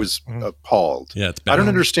up, I was appalled. Yeah, it's I don't bad.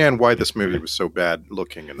 understand why this movie was so bad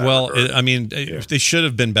looking in that Well, regard. I mean, they should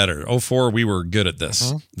have been better. 04, we were good at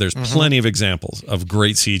this. There's plenty of examples of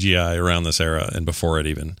great CGI around this era and before it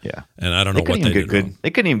even. Yeah. And I don't know what they did wrong.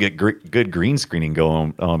 They couldn't even get good green screening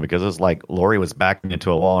going on because it was like Lori was backing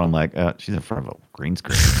into a wall, and I'm like, she's in front of a green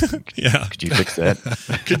screen. Yeah. Could you fix that?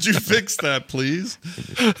 Could you fix that, please?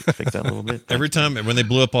 Fix that a little bit. Every time when they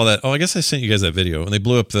blew up all that. Oh, I guess I sent you guys that video. When they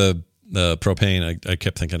blew up the propane, I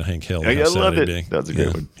kept thinking of Hank Hill. I How sad loved he'd it. be. That was a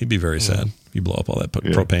great one. He'd be very sad. If you blow up all that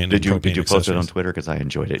Yeah. propane. Did you and propane post it on accessories. Twitter? Because I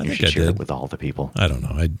enjoyed it. I You think should I share did. it with all the people. I don't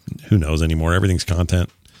know. Who knows anymore? Everything's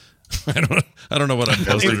content. I don't know what I'm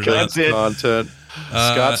posting or not. Content.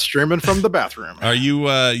 Scott's streaming from the bathroom. Are you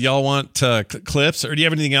y'all want clips, or do you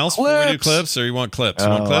have anything else before we do clips, or you want clips? You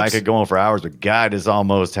want Oh, clips? I could go on for hours, but God, it's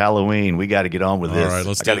almost Halloween. We got to get on with this. All right,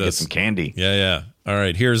 let's I got do to get this. some candy. Yeah. All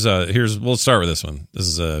right, here's we'll start with this one. This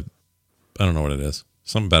is I don't know what it is.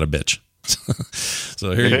 Something about a bitch.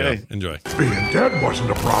 So here you go. Enjoy. Being dead wasn't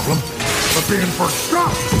a problem, but being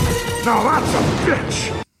forgotten, now that's a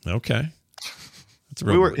bitch. Okay. That's a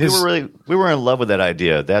We real were in love with that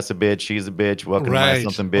idea. That's a bitch. She's a bitch. Welcome to my Right.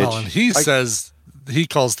 something bitch. Well, and he says he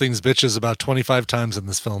calls things bitches about 25 times in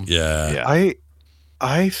this film. Yeah. Yeah.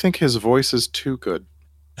 I think his voice is too good.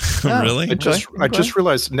 Really? I just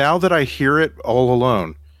realized now that I hear it all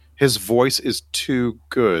alone, his voice is too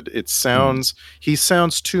good. It sounds he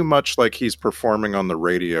sounds too much like he's performing on the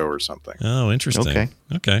radio or something. Oh, interesting.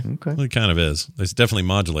 Okay. Well, he kind of is. They definitely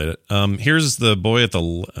modulate it. Here's the boy at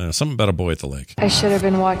the something about a boy at the lake. I should have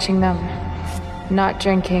been watching them, not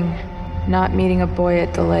drinking, not meeting a boy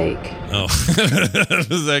at the lake. Oh,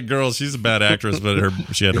 that girl. She's a bad actress, but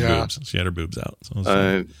she had her Yeah. boobs. She had her boobs out. So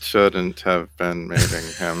I shouldn't have been meeting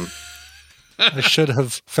him. I should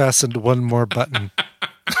have fastened one more button.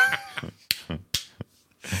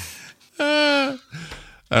 all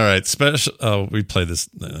right, special. Oh, we played this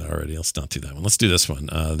already. Let's not do that one. Let's do this one.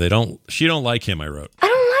 She don't like him. I wrote. I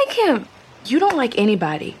don't like him. You don't like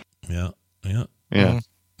anybody. Yeah. Yeah.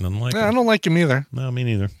 Doesn't like Yeah, I him. don't like him either. No, me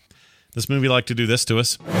neither. This movie liked to do this to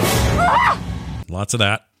us. Lots of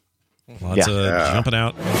that. Lots of jumping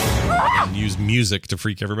out and use music to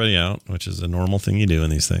freak everybody out, which is a normal thing you do in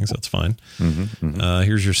these things. That's fine.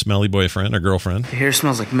 Here's your smelly boyfriend or girlfriend. Your hair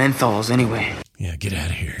smells like menthols anyway. Yeah, get out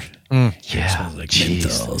of here. Yeah, Smells like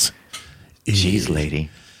menthols. Jeez, lady.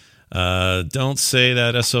 Don't say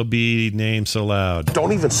that SOB name so loud.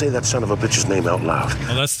 Don't even say that son of a bitch's name out loud.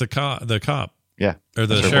 Oh, that's the cop. Yeah. Or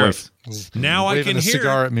the That's her sheriff. voice. Now I Waving can a hear.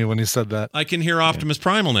 cigar at me when he said that. I can hear Optimus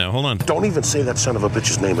Primal now. Hold on. Don't even say that son of a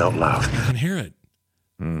bitch's name out loud. I can hear it.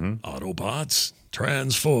 Autobots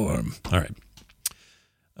transform. All right.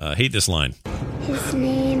 Hate this line. His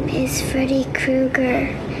name is Freddy Krueger,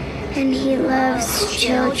 and he loves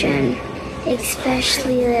children,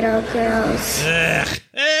 especially little girls.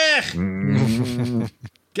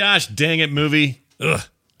 Gosh dang it, movie. Ugh.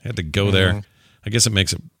 I had to go there. I guess it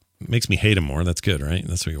makes me hate him more. That's good, right?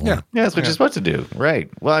 That's what you want. Yeah, that's what you're supposed to do. Right.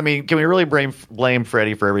 Well, I mean, can we really blame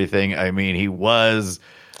Freddy for everything? I mean, he was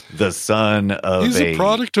the son of He's a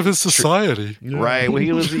product of his society. Right. Well,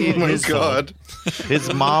 he was his God.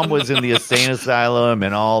 His mom was in the insane asylum,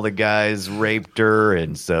 and all the guys raped her,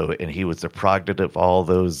 and he was the product of all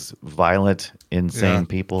those violent, insane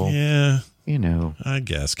people. Yeah. You know. I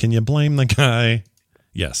guess. Can you blame the guy?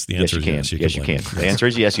 Yes. The answer is yes. Yes, you can. The answer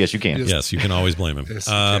is yes. Yes, you can. Yes, you can always blame him. Yes,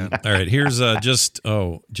 you can. All right. Here's I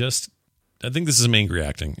think this is some angry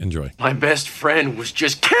acting. Enjoy. My best friend was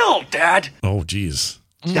just killed, Dad. Oh, geez.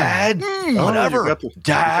 Dad, whatever.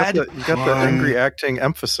 Dad, You got the angry acting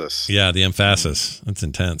emphasis. Yeah, the emphasis. That's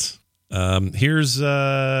intense. Here's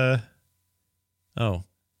I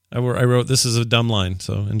wrote this is a dumb line,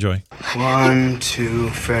 so enjoy. 1, 2,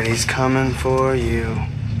 Freddy's coming for you.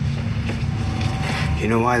 You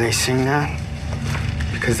know why they sing that?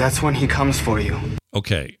 Because that's when he comes for you.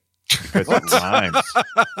 Okay. Because it rhymes.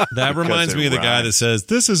 That reminds me of the guy that says,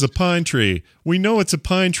 "This is a pine tree. We know it's a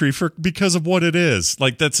pine tree because of what it is."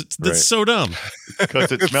 Like that's Right. so dumb.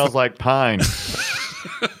 Because it smells like pine.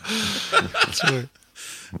 That's right.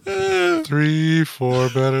 3, 4,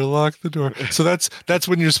 better lock the door. So that's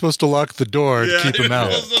when you're supposed to lock the door to keep him out.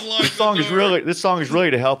 This song is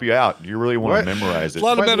really to help you out. You really want to memorize it. A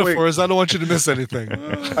lot of By the way- metaphors. I don't want you to miss anything.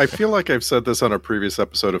 I feel like I've said this on a previous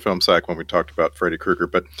episode of Film Sack when we talked about Freddy Krueger,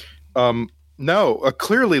 but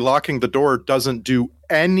clearly locking the door doesn't do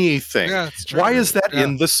anything. Yeah, it's true. Why is that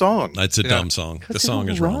in the song? That's a dumb song. The song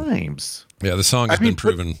is wrong. Rhymes. Yeah, the song has been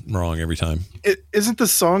proven wrong every time. Isn't the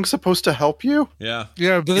song supposed to help you? Yeah.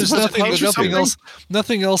 Yeah, but there's nothing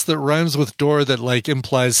else that rhymes with door that like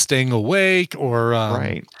implies staying awake or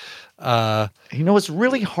Right. It's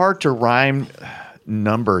really hard to rhyme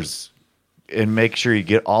numbers and make sure you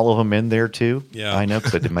get all of them in there too. Yeah. I know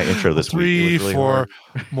because I did my intro this 3, week. It was really 4, hard.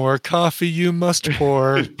 more coffee you must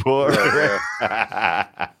pour. Poor.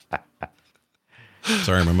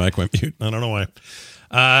 Sorry, my mic went mute. I don't know why.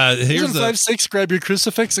 Here's 5, 6. Grab your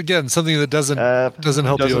crucifix again. Something that doesn't help you at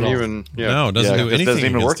all. Doesn't even. Yeah. No, it doesn't do It anything. doesn't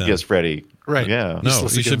even work him. against Freddy. Right. Yeah. No,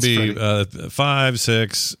 Useless you should against be 5,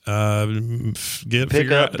 6. Pick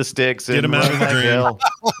Figure up out the sticks get and him out run of the like dream. hell.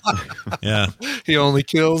 Yeah. He only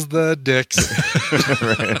kills the dicks.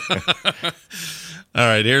 All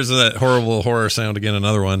right. Here's that horrible horror sound again.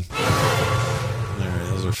 Another one. All right,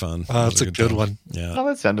 those are fun. That's Those are a good times. one. Yeah. Oh,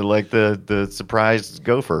 that sounded like the surprised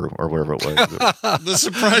gopher or whatever it was. The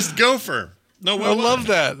surprised gopher. No, I love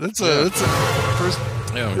that. That's a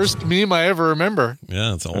first meme I ever remember.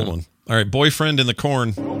 Yeah, it's an old one. All right, boyfriend in the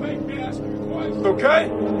corn. Okay?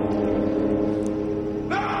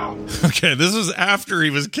 Okay, this was after he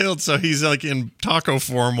was killed, so he's like in taco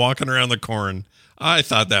form walking around the corn. I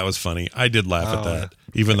thought that was funny. I did laugh at that,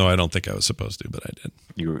 even though I don't think I was supposed to, but I did.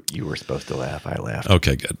 You were supposed to laugh. I laughed.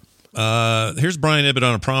 Okay, good. Here's Brian Ibbett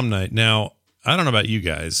on a prom night. Now, I don't know about you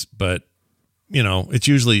guys, but, it's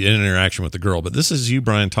usually an interaction with the girl. But this is you,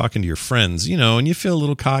 Brian, talking to your friends, and you feel a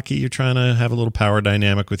little cocky. You're trying to have a little power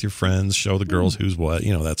dynamic with your friends, show the girls who's what,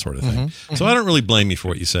 that sort of thing. So I don't really blame you for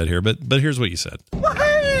what you said here, but here's what you said. Well,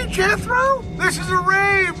 hey, Jethro, this is a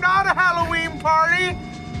rave, not a Halloween party.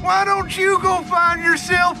 Why don't you go find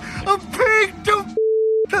yourself a pig to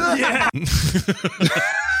Yeah. And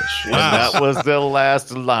that was the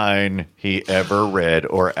last line he ever read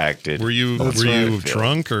or acted. Were you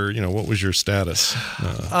drunk or, what was your status?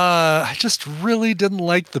 I just really didn't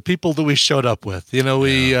like the people that we showed up with. We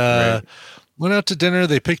went out to dinner.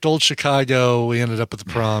 They picked Old Chicago. We ended up at the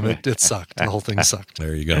prom. It sucked. The whole thing sucked.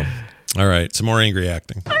 There you go. All right. Some more angry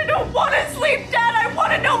acting. I don't want to sleep, Dad. I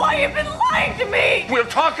want to know why you've been lying to me. We'll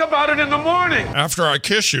talk about it in the morning. After I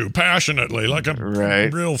kiss you passionately like a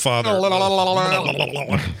real father.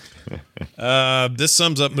 This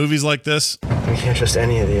sums up movies like this. We can't trust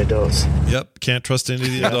any of the adults. Yep, can't trust any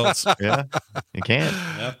of the adults. Yeah, you can't.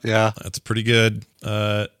 Yep. Yeah. That's pretty good.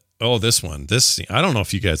 This one. I don't know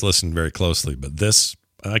if you guys listened very closely, but this,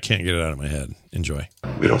 I can't get it out of my head. Enjoy.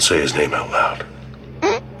 We don't say his name out loud.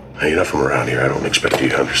 Hey, you're not from around here. I don't expect you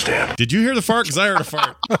to understand. Did you hear the fart? Because I heard a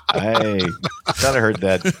fart. I thought I heard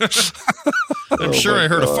that. I'm sure I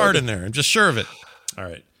heard a fart in there. I'm just sure of it. All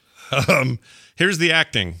right. Here's the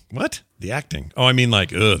acting. What? The acting? Oh, I mean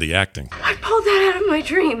the acting. I pulled that out of my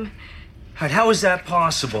dream. How is that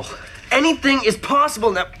possible? Anything is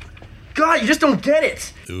possible now. God, you just don't get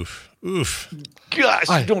it. Oof. Gosh,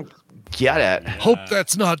 I don't get it. Hope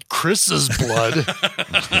that's not Chris's blood.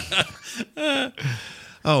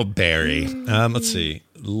 Oh, Barry. Let's see.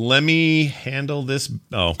 Let me handle this.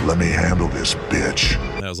 Oh, let me handle this, bitch.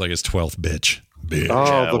 That was like his 12th bitch. Bitch.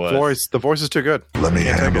 Oh, the voice is too good. Let me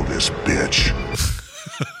handle this, bitch.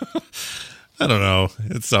 I don't know.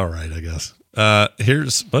 It's all right, I guess.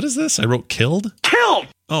 What is this? I wrote killed? Killed!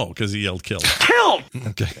 Oh, because he yelled killed. Killed!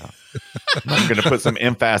 Okay. I'm going to put some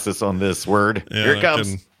emphasis on this word. Yeah, Here it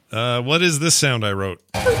comes. What is this sound I wrote?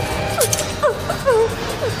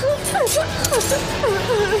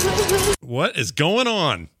 What is going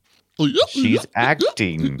on? She's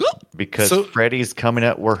acting because Freddy's coming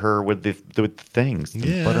at her with the things,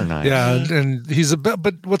 the butter knives. Yeah, and he's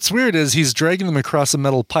but what's weird is he's dragging them across a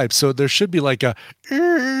metal pipe, so there should be like a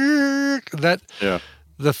that. Yeah,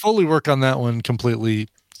 the Foley work on that one completely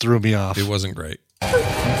threw me off. It wasn't great.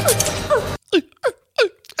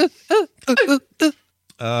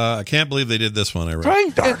 I can't believe they did this one. I wrote.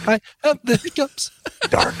 I have the hiccups.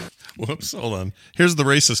 Dark. Whoops, hold on. Here's the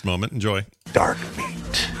racist moment. Enjoy. Dark meat.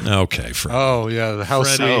 Okay, Fred. Oh, yeah. How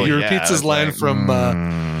Freddy. sweet. He repeats his line from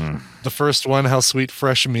the first one, how sweet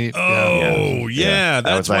fresh meat. Oh, yeah.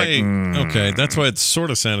 That's why. Okay, that's why it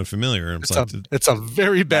sort of sounded familiar. It's a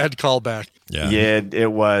very bad callback. Yeah. Yeah,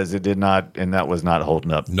 it was. It did not, and that was not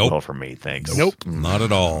holding up Nope. well for me, thanks. Nope. Not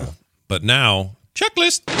at all. But now,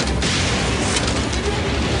 checklist.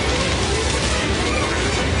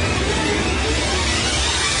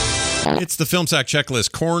 It's the Film Sack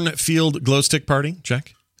checklist. Cornfield glow stick party.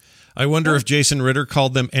 Check. I wonder if Jason Ritter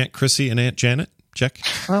called them Aunt Chrissy and Aunt Janet. Check.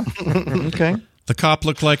 Oh, okay. The cop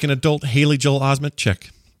looked like an adult Haley Joel Osment. Check.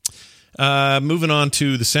 Moving on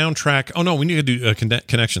to the soundtrack. Oh, no, we need to do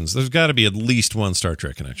connections. There's got to be at least one Star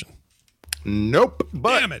Trek connection. Nope.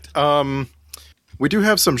 But, damn it. We do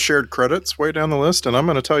have some shared credits way down the list, and I'm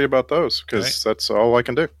going to tell you about those because that's all I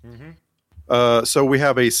can do. Mm-hmm. So we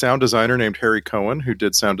have a sound designer named Harry Cohen who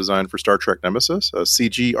did sound design for Star Trek Nemesis, a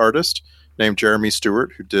CG artist named Jeremy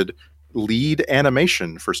Stewart who did lead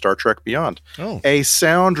animation for Star Trek Beyond, a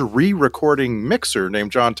sound re-recording mixer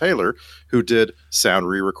named John Taylor who did sound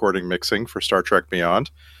re-recording mixing for Star Trek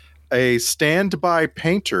Beyond, a standby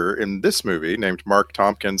painter in this movie named Mark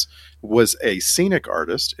Tompkins was a scenic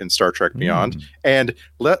artist in Star Trek Beyond, and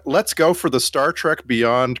let's go for the Star Trek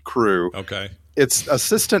Beyond crew. Okay. It's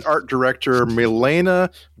assistant art director Milena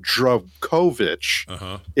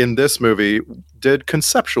Dravkovich in this movie did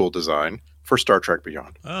conceptual design for Star Trek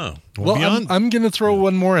Beyond. Oh, well, I'm going to throw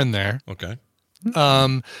one more in there. Okay.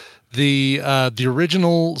 The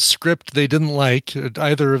original script they didn't like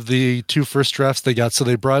either of the two first drafts they got, so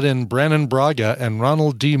they brought in Brannon Braga and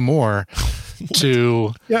Ronald D. Moore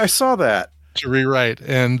to I saw that. To rewrite,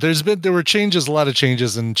 and there were changes, a lot of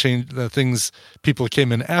changes, and things people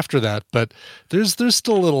came in after that. But there's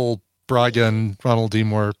still a little Braga and Ronald D.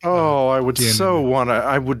 Moore. I would so want to.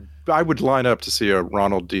 I would line up to see a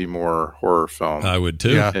Ronald D. Moore horror film. I would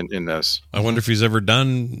too. Yeah. In this, I wonder if he's ever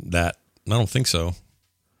done that. I don't think so.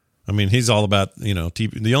 I mean, he's all about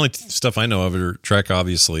TV. The only stuff I know of are Trek,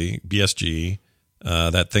 obviously, BSG,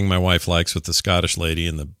 that thing my wife likes with the Scottish lady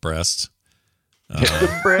and the breasts.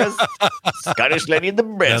 The breast, Scottish lady in the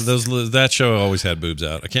breast. Yeah, that show always had boobs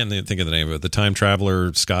out. I can't even think of the name of it. The time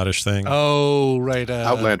traveler Scottish thing. Oh, right.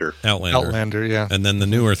 Outlander. Outlander, yeah. And then the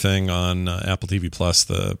newer thing on Apple TV Plus,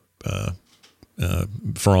 the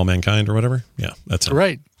For All Mankind or whatever. Yeah, that's it.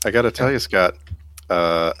 Right. I got to tell you, Scott,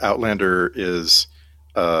 Outlander is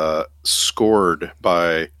scored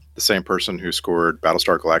by the same person who scored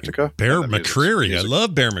Battlestar Galactica. Bear McCreary. I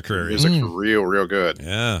love Bear McCreary. Music's real good.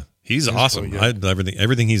 Yeah. He's awesome.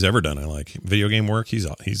 Everything he's ever done, I like. Video game work, he's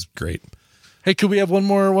great. Hey, could we have one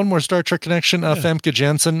more Star Trek connection? Famke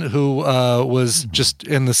Janssen, who was just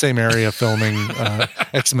in the same area filming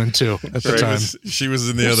X-Men 2 at the time. She was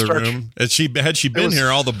in the other room. Had she been here,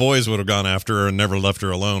 all the boys would have gone after her and never left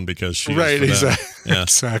her alone because she was exactly. Yeah.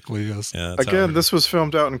 Exactly. Yes. Yeah, again, this was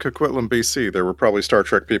filmed out in Coquitlam, BC. There were probably Star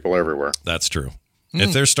Trek people everywhere. That's true.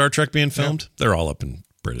 If there's Star Trek being filmed, they're all up in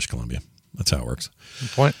British Columbia. That's how it works.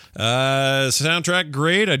 Good point. Soundtrack,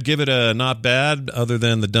 great. I'd give it a not bad, other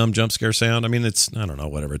than the dumb jump scare sound. I mean, I don't know,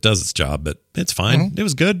 whatever. It does its job, but it's fine. Mm-hmm. It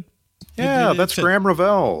was good. Yeah, that's Graham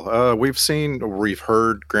Revell. We've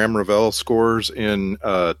heard Graham Revell scores in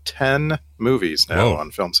 10 movies now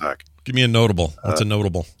on FilmSack. Give me a notable. What's a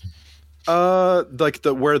notable? Where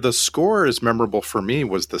the score is memorable for me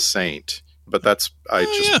was The Saint. But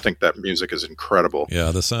I think that music is incredible.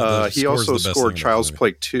 Yeah, the he also scored Child's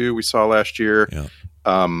Play 2 we saw last year. Yeah.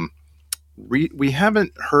 We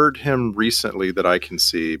haven't heard him recently that I can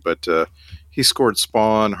see, but he scored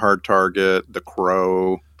Spawn, Hard Target, The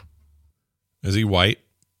Crow. Is he white?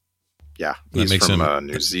 Yeah, he's from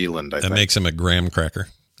New Zealand, I think. That makes him a graham cracker.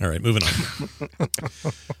 All right, moving on.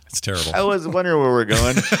 It's terrible. I was wondering where we're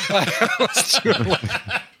going.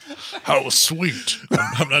 How sweet.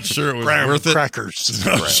 I'm not sure it was worth it. Crackers.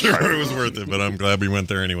 I'm not sure it was worth it, but I'm glad we went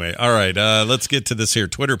there anyway. All right, let's get to this here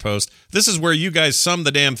Twitter post. This is where you guys sum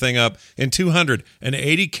the damn thing up in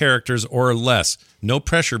 280 characters or less. No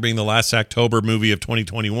pressure being the last October movie of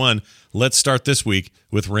 2021. Let's start this week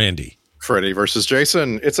with Randy. Freddy versus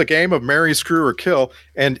Jason. It's a game of marry, screw, or kill.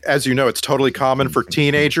 And as you know, it's totally common for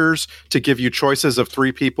teenagers to give you choices of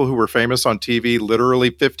 3 people who were famous on TV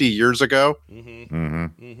literally 50 years ago. All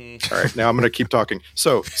right, now I'm going to keep talking.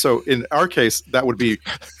 So in our case, that would be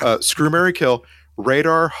screw, marry, kill,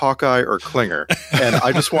 Radar, Hawkeye, or Klinger. And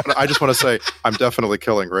I just want to say I'm definitely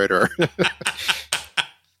killing Radar.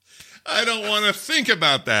 I don't want to think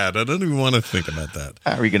about that. I don't even want to think about that.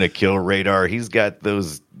 How are we going to kill Radar? He's got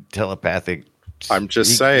those telepathic. I'm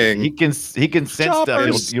just saying he can sense stuff.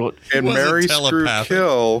 In marry, screw,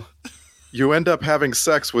 kill, you end up having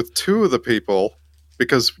sex with 2 of the people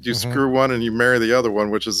because you screw one and you marry the other one,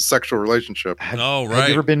 which is a sexual relationship. Right. Have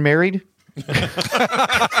you ever been married?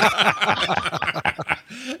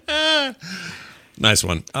 Nice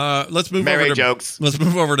one. Let's move Married over to jokes. Let's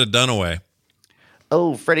move over to Dunaway.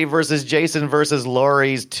 Oh, Freddy versus Jason versus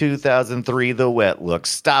Laurie's 2003 The Wet Look.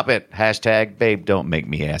 Stop it. Hashtag, babe, don't make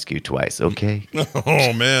me ask you twice, okay?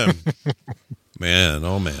 Oh, man.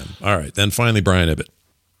 Oh, man. All right. Then finally, Brian Ibbett.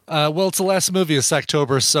 Well, it's the last movie of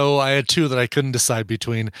October, so I had 2 that I couldn't decide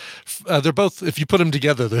between. They're both, if you put them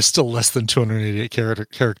together, they're still less than 288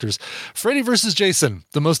 characters. Freddy versus Jason,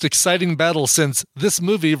 the most exciting battle since this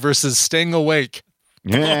movie versus Staying Awake.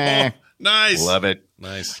 Yeah. Nice. Love it.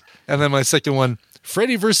 Nice. And then my second one,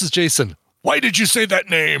 Freddy versus Jason. Why did you say that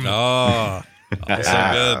name? Oh,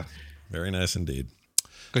 also good. Very nice indeed.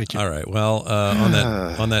 Thank you. All right. Well, on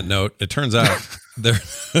that note, it turns out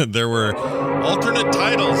there were alternate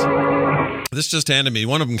titles. This just handed me.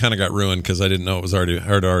 One of them kind of got ruined because I didn't know it was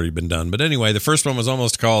had already been done. But anyway, the first one was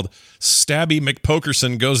almost called Stabby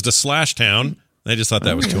McPokerson Goes to Slash Town. I just thought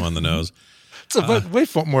that was too on the nose. It's a way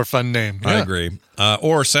more fun name. Yeah. I agree.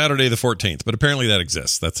 Or Saturday the 14th, but apparently that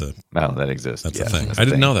exists. That exists. That's a thing. I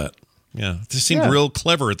didn't know that. Yeah, it just seemed real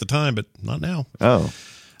clever at the time, but not now. Oh.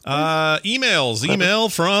 Emails. Email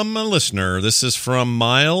from a listener. This is from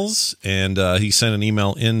Miles, and he sent an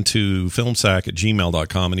email into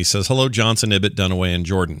filmsack@gmail.com, and he says, "Hello, Johnson, Ibbett, Dunaway, and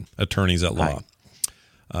Jordan, attorneys at law.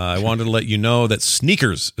 I wanted to let you know that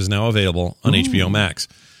Sneakers is now available on HBO Max.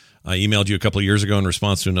 I emailed you a couple of years ago in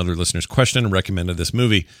response to another listener's question and recommended this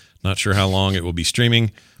movie. Not sure how long it will be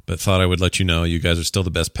streaming, but thought I would let you know you guys are still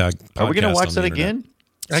the best podcast. Are we going to watch that internet. again?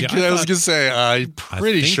 I was going to say, I'm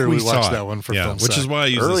pretty sure we watched that one for film. Which is why I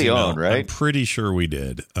used early this email. on, right? I'm pretty sure we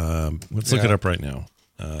did. Let's look it up right now.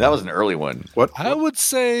 That was an early one. What? I would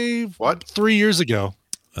say 3 years ago.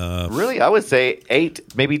 Really? I would say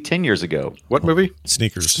 8, maybe 10 years ago. What movie?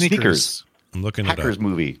 Sneakers. I'm looking at Hackers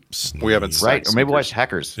movie. We haven't seen right, or maybe we watched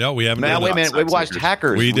Hackers. Yeah, we haven't. Now wait a minute, we watched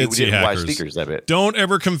Hackers. We did see didn't Hackers. watch Sneakers of it. Don't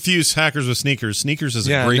ever confuse Hackers with Sneakers. Sneakers is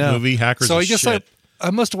a great movie. Hackers. So is I guess shit.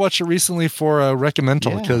 I must have watched it recently for a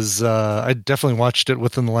recommendal because I definitely watched it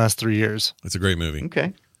within the last 3 years. It's a great movie.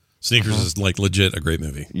 Okay. Sneakers is like legit a great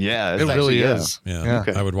movie. Yeah, it really is. Yeah,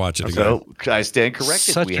 I would watch it again. So I stand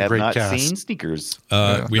corrected. Such we a have great not cast. seen Sneakers.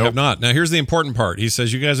 We have not. Now, here's the important part. He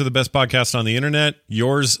says, you guys are the best podcast on the internet.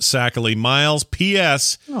 Yours, Sackily Miles.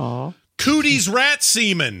 P.S. Aww. Cooties Rat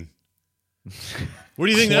Semen. What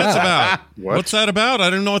do you think that's about? What's that about?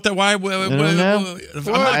 I don't know what that. Why? I'm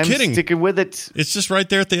not kidding. Sticking with it. It's just right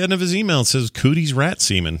there at the end of his email. It says Cooties Rat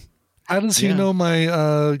Semen. How does he know my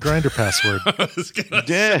Grindr password? I was gonna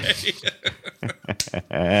say.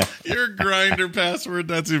 Your Grindr password.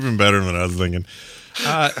 That's even better than I was thinking.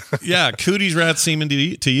 Yeah, Cooties Rat Semen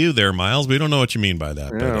to you there, Miles. We don't know what you mean by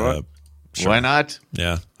that. But, sure. Why not?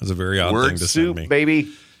 Yeah, that's a very odd Word thing to soup, send me.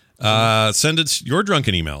 baby. Send your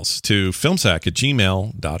drunken emails to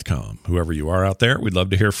filmsack@gmail.com. Whoever you are out there, we'd love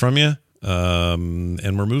to hear from you.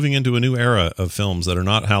 And we're moving into a new era of films that are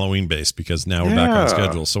not Halloween based because now we're back on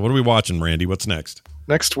schedule. So what are we watching, Randy? What's next?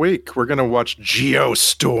 Next week, we're going to watch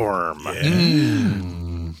Geostorm.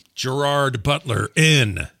 Gerard Butler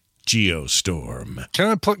in Geostorm.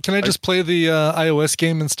 Can I just play the iOS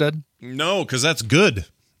game instead? No, because that's good.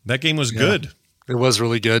 That game was good. It was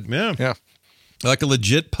really good. Yeah. Like a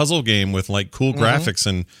legit puzzle game with like cool graphics,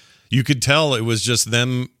 and you could tell it was just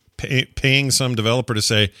them paying some developer to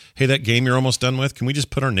say, hey, that game you're almost done with, can we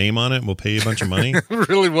just put our name on it and we'll pay you a bunch of money? It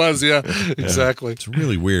really was, exactly. It's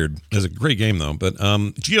really weird. It's a great game, though. But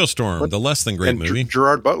Geostorm, the less than great movie.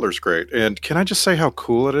 Gerard Butler's great. And can I just say how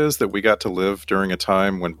cool it is that we got to live during a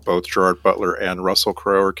time when both Gerard Butler and Russell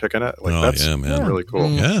Crowe are kicking it? Like, that's really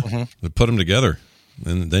cool. Yeah. Put them together,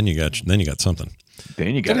 and then you got something.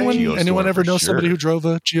 Then you got anyone ever know somebody who drove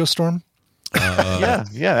a Geostorm?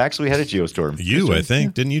 Yeah. Actually, we had a Geostorm. You, I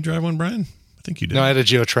think. Didn't you drive one, Brian? I think you did. No, I had a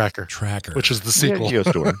Geo-Tracker. Tracker. Which is the sequel.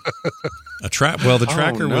 Geostorm. The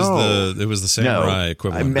Tracker was the Samurai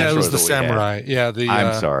equivalent. It was the Samurai. Yeah.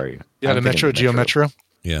 I'm sorry. Yeah, the Metro, Geo Metro.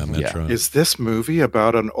 Yeah, Metro. Is this movie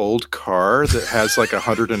about an old car that has like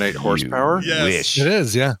 108 horsepower? Yes. Wish. It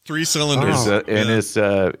is, yeah. 3 cylinders. And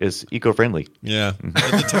it's eco-friendly. Yeah.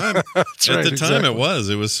 At the time, it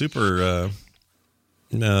was super...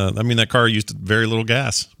 I mean, that car used very little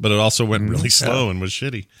gas, but it also went really slow and was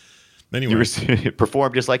shitty. Anyway, it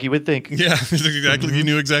performed just like you would think. Yeah, exactly. You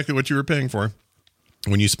knew exactly what you were paying for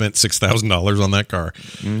when you spent $6,000 on that car.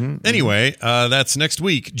 Anyway, that's next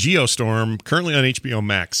week. Geostorm, currently on HBO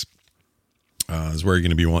Max, is where you're going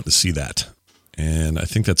to be wanting to see that. And I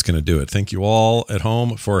think that's going to do it. Thank you all at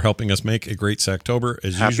home for helping us make a great Sacktober.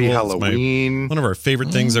 As Happy usual, Halloween. It's one of our favorite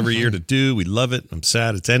things every year to do. We love it. I'm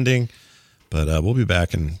sad it's ending. But we'll be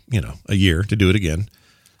back in, a year to do it again.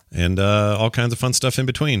 And all kinds of fun stuff in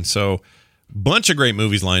between. So, bunch of great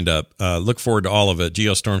movies lined up. Look forward to all of it.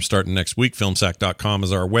 Geostorm starting next week. Filmsack.com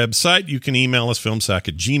is our website. You can email us,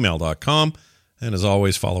 filmsack@gmail.com. And as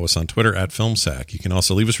always, follow us on Twitter @Filmsack. You can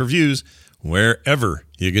also leave us reviews wherever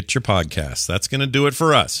you get your podcasts. That's going to do it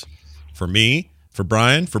for us. For me, for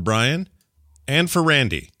Brian, and for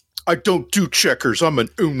Randy. I don't do checkers. I'm an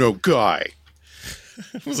Uno guy.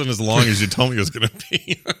 It wasn't as long as you told me it was going to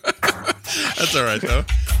be. That's all right, though.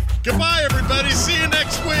 Goodbye, everybody. See you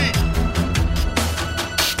next week.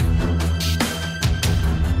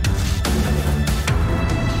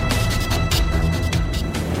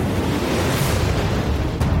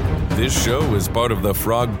 This show is part of the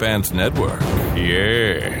Frog Pants Network.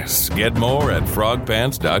 Yes. Get more at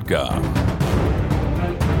frogpants.com.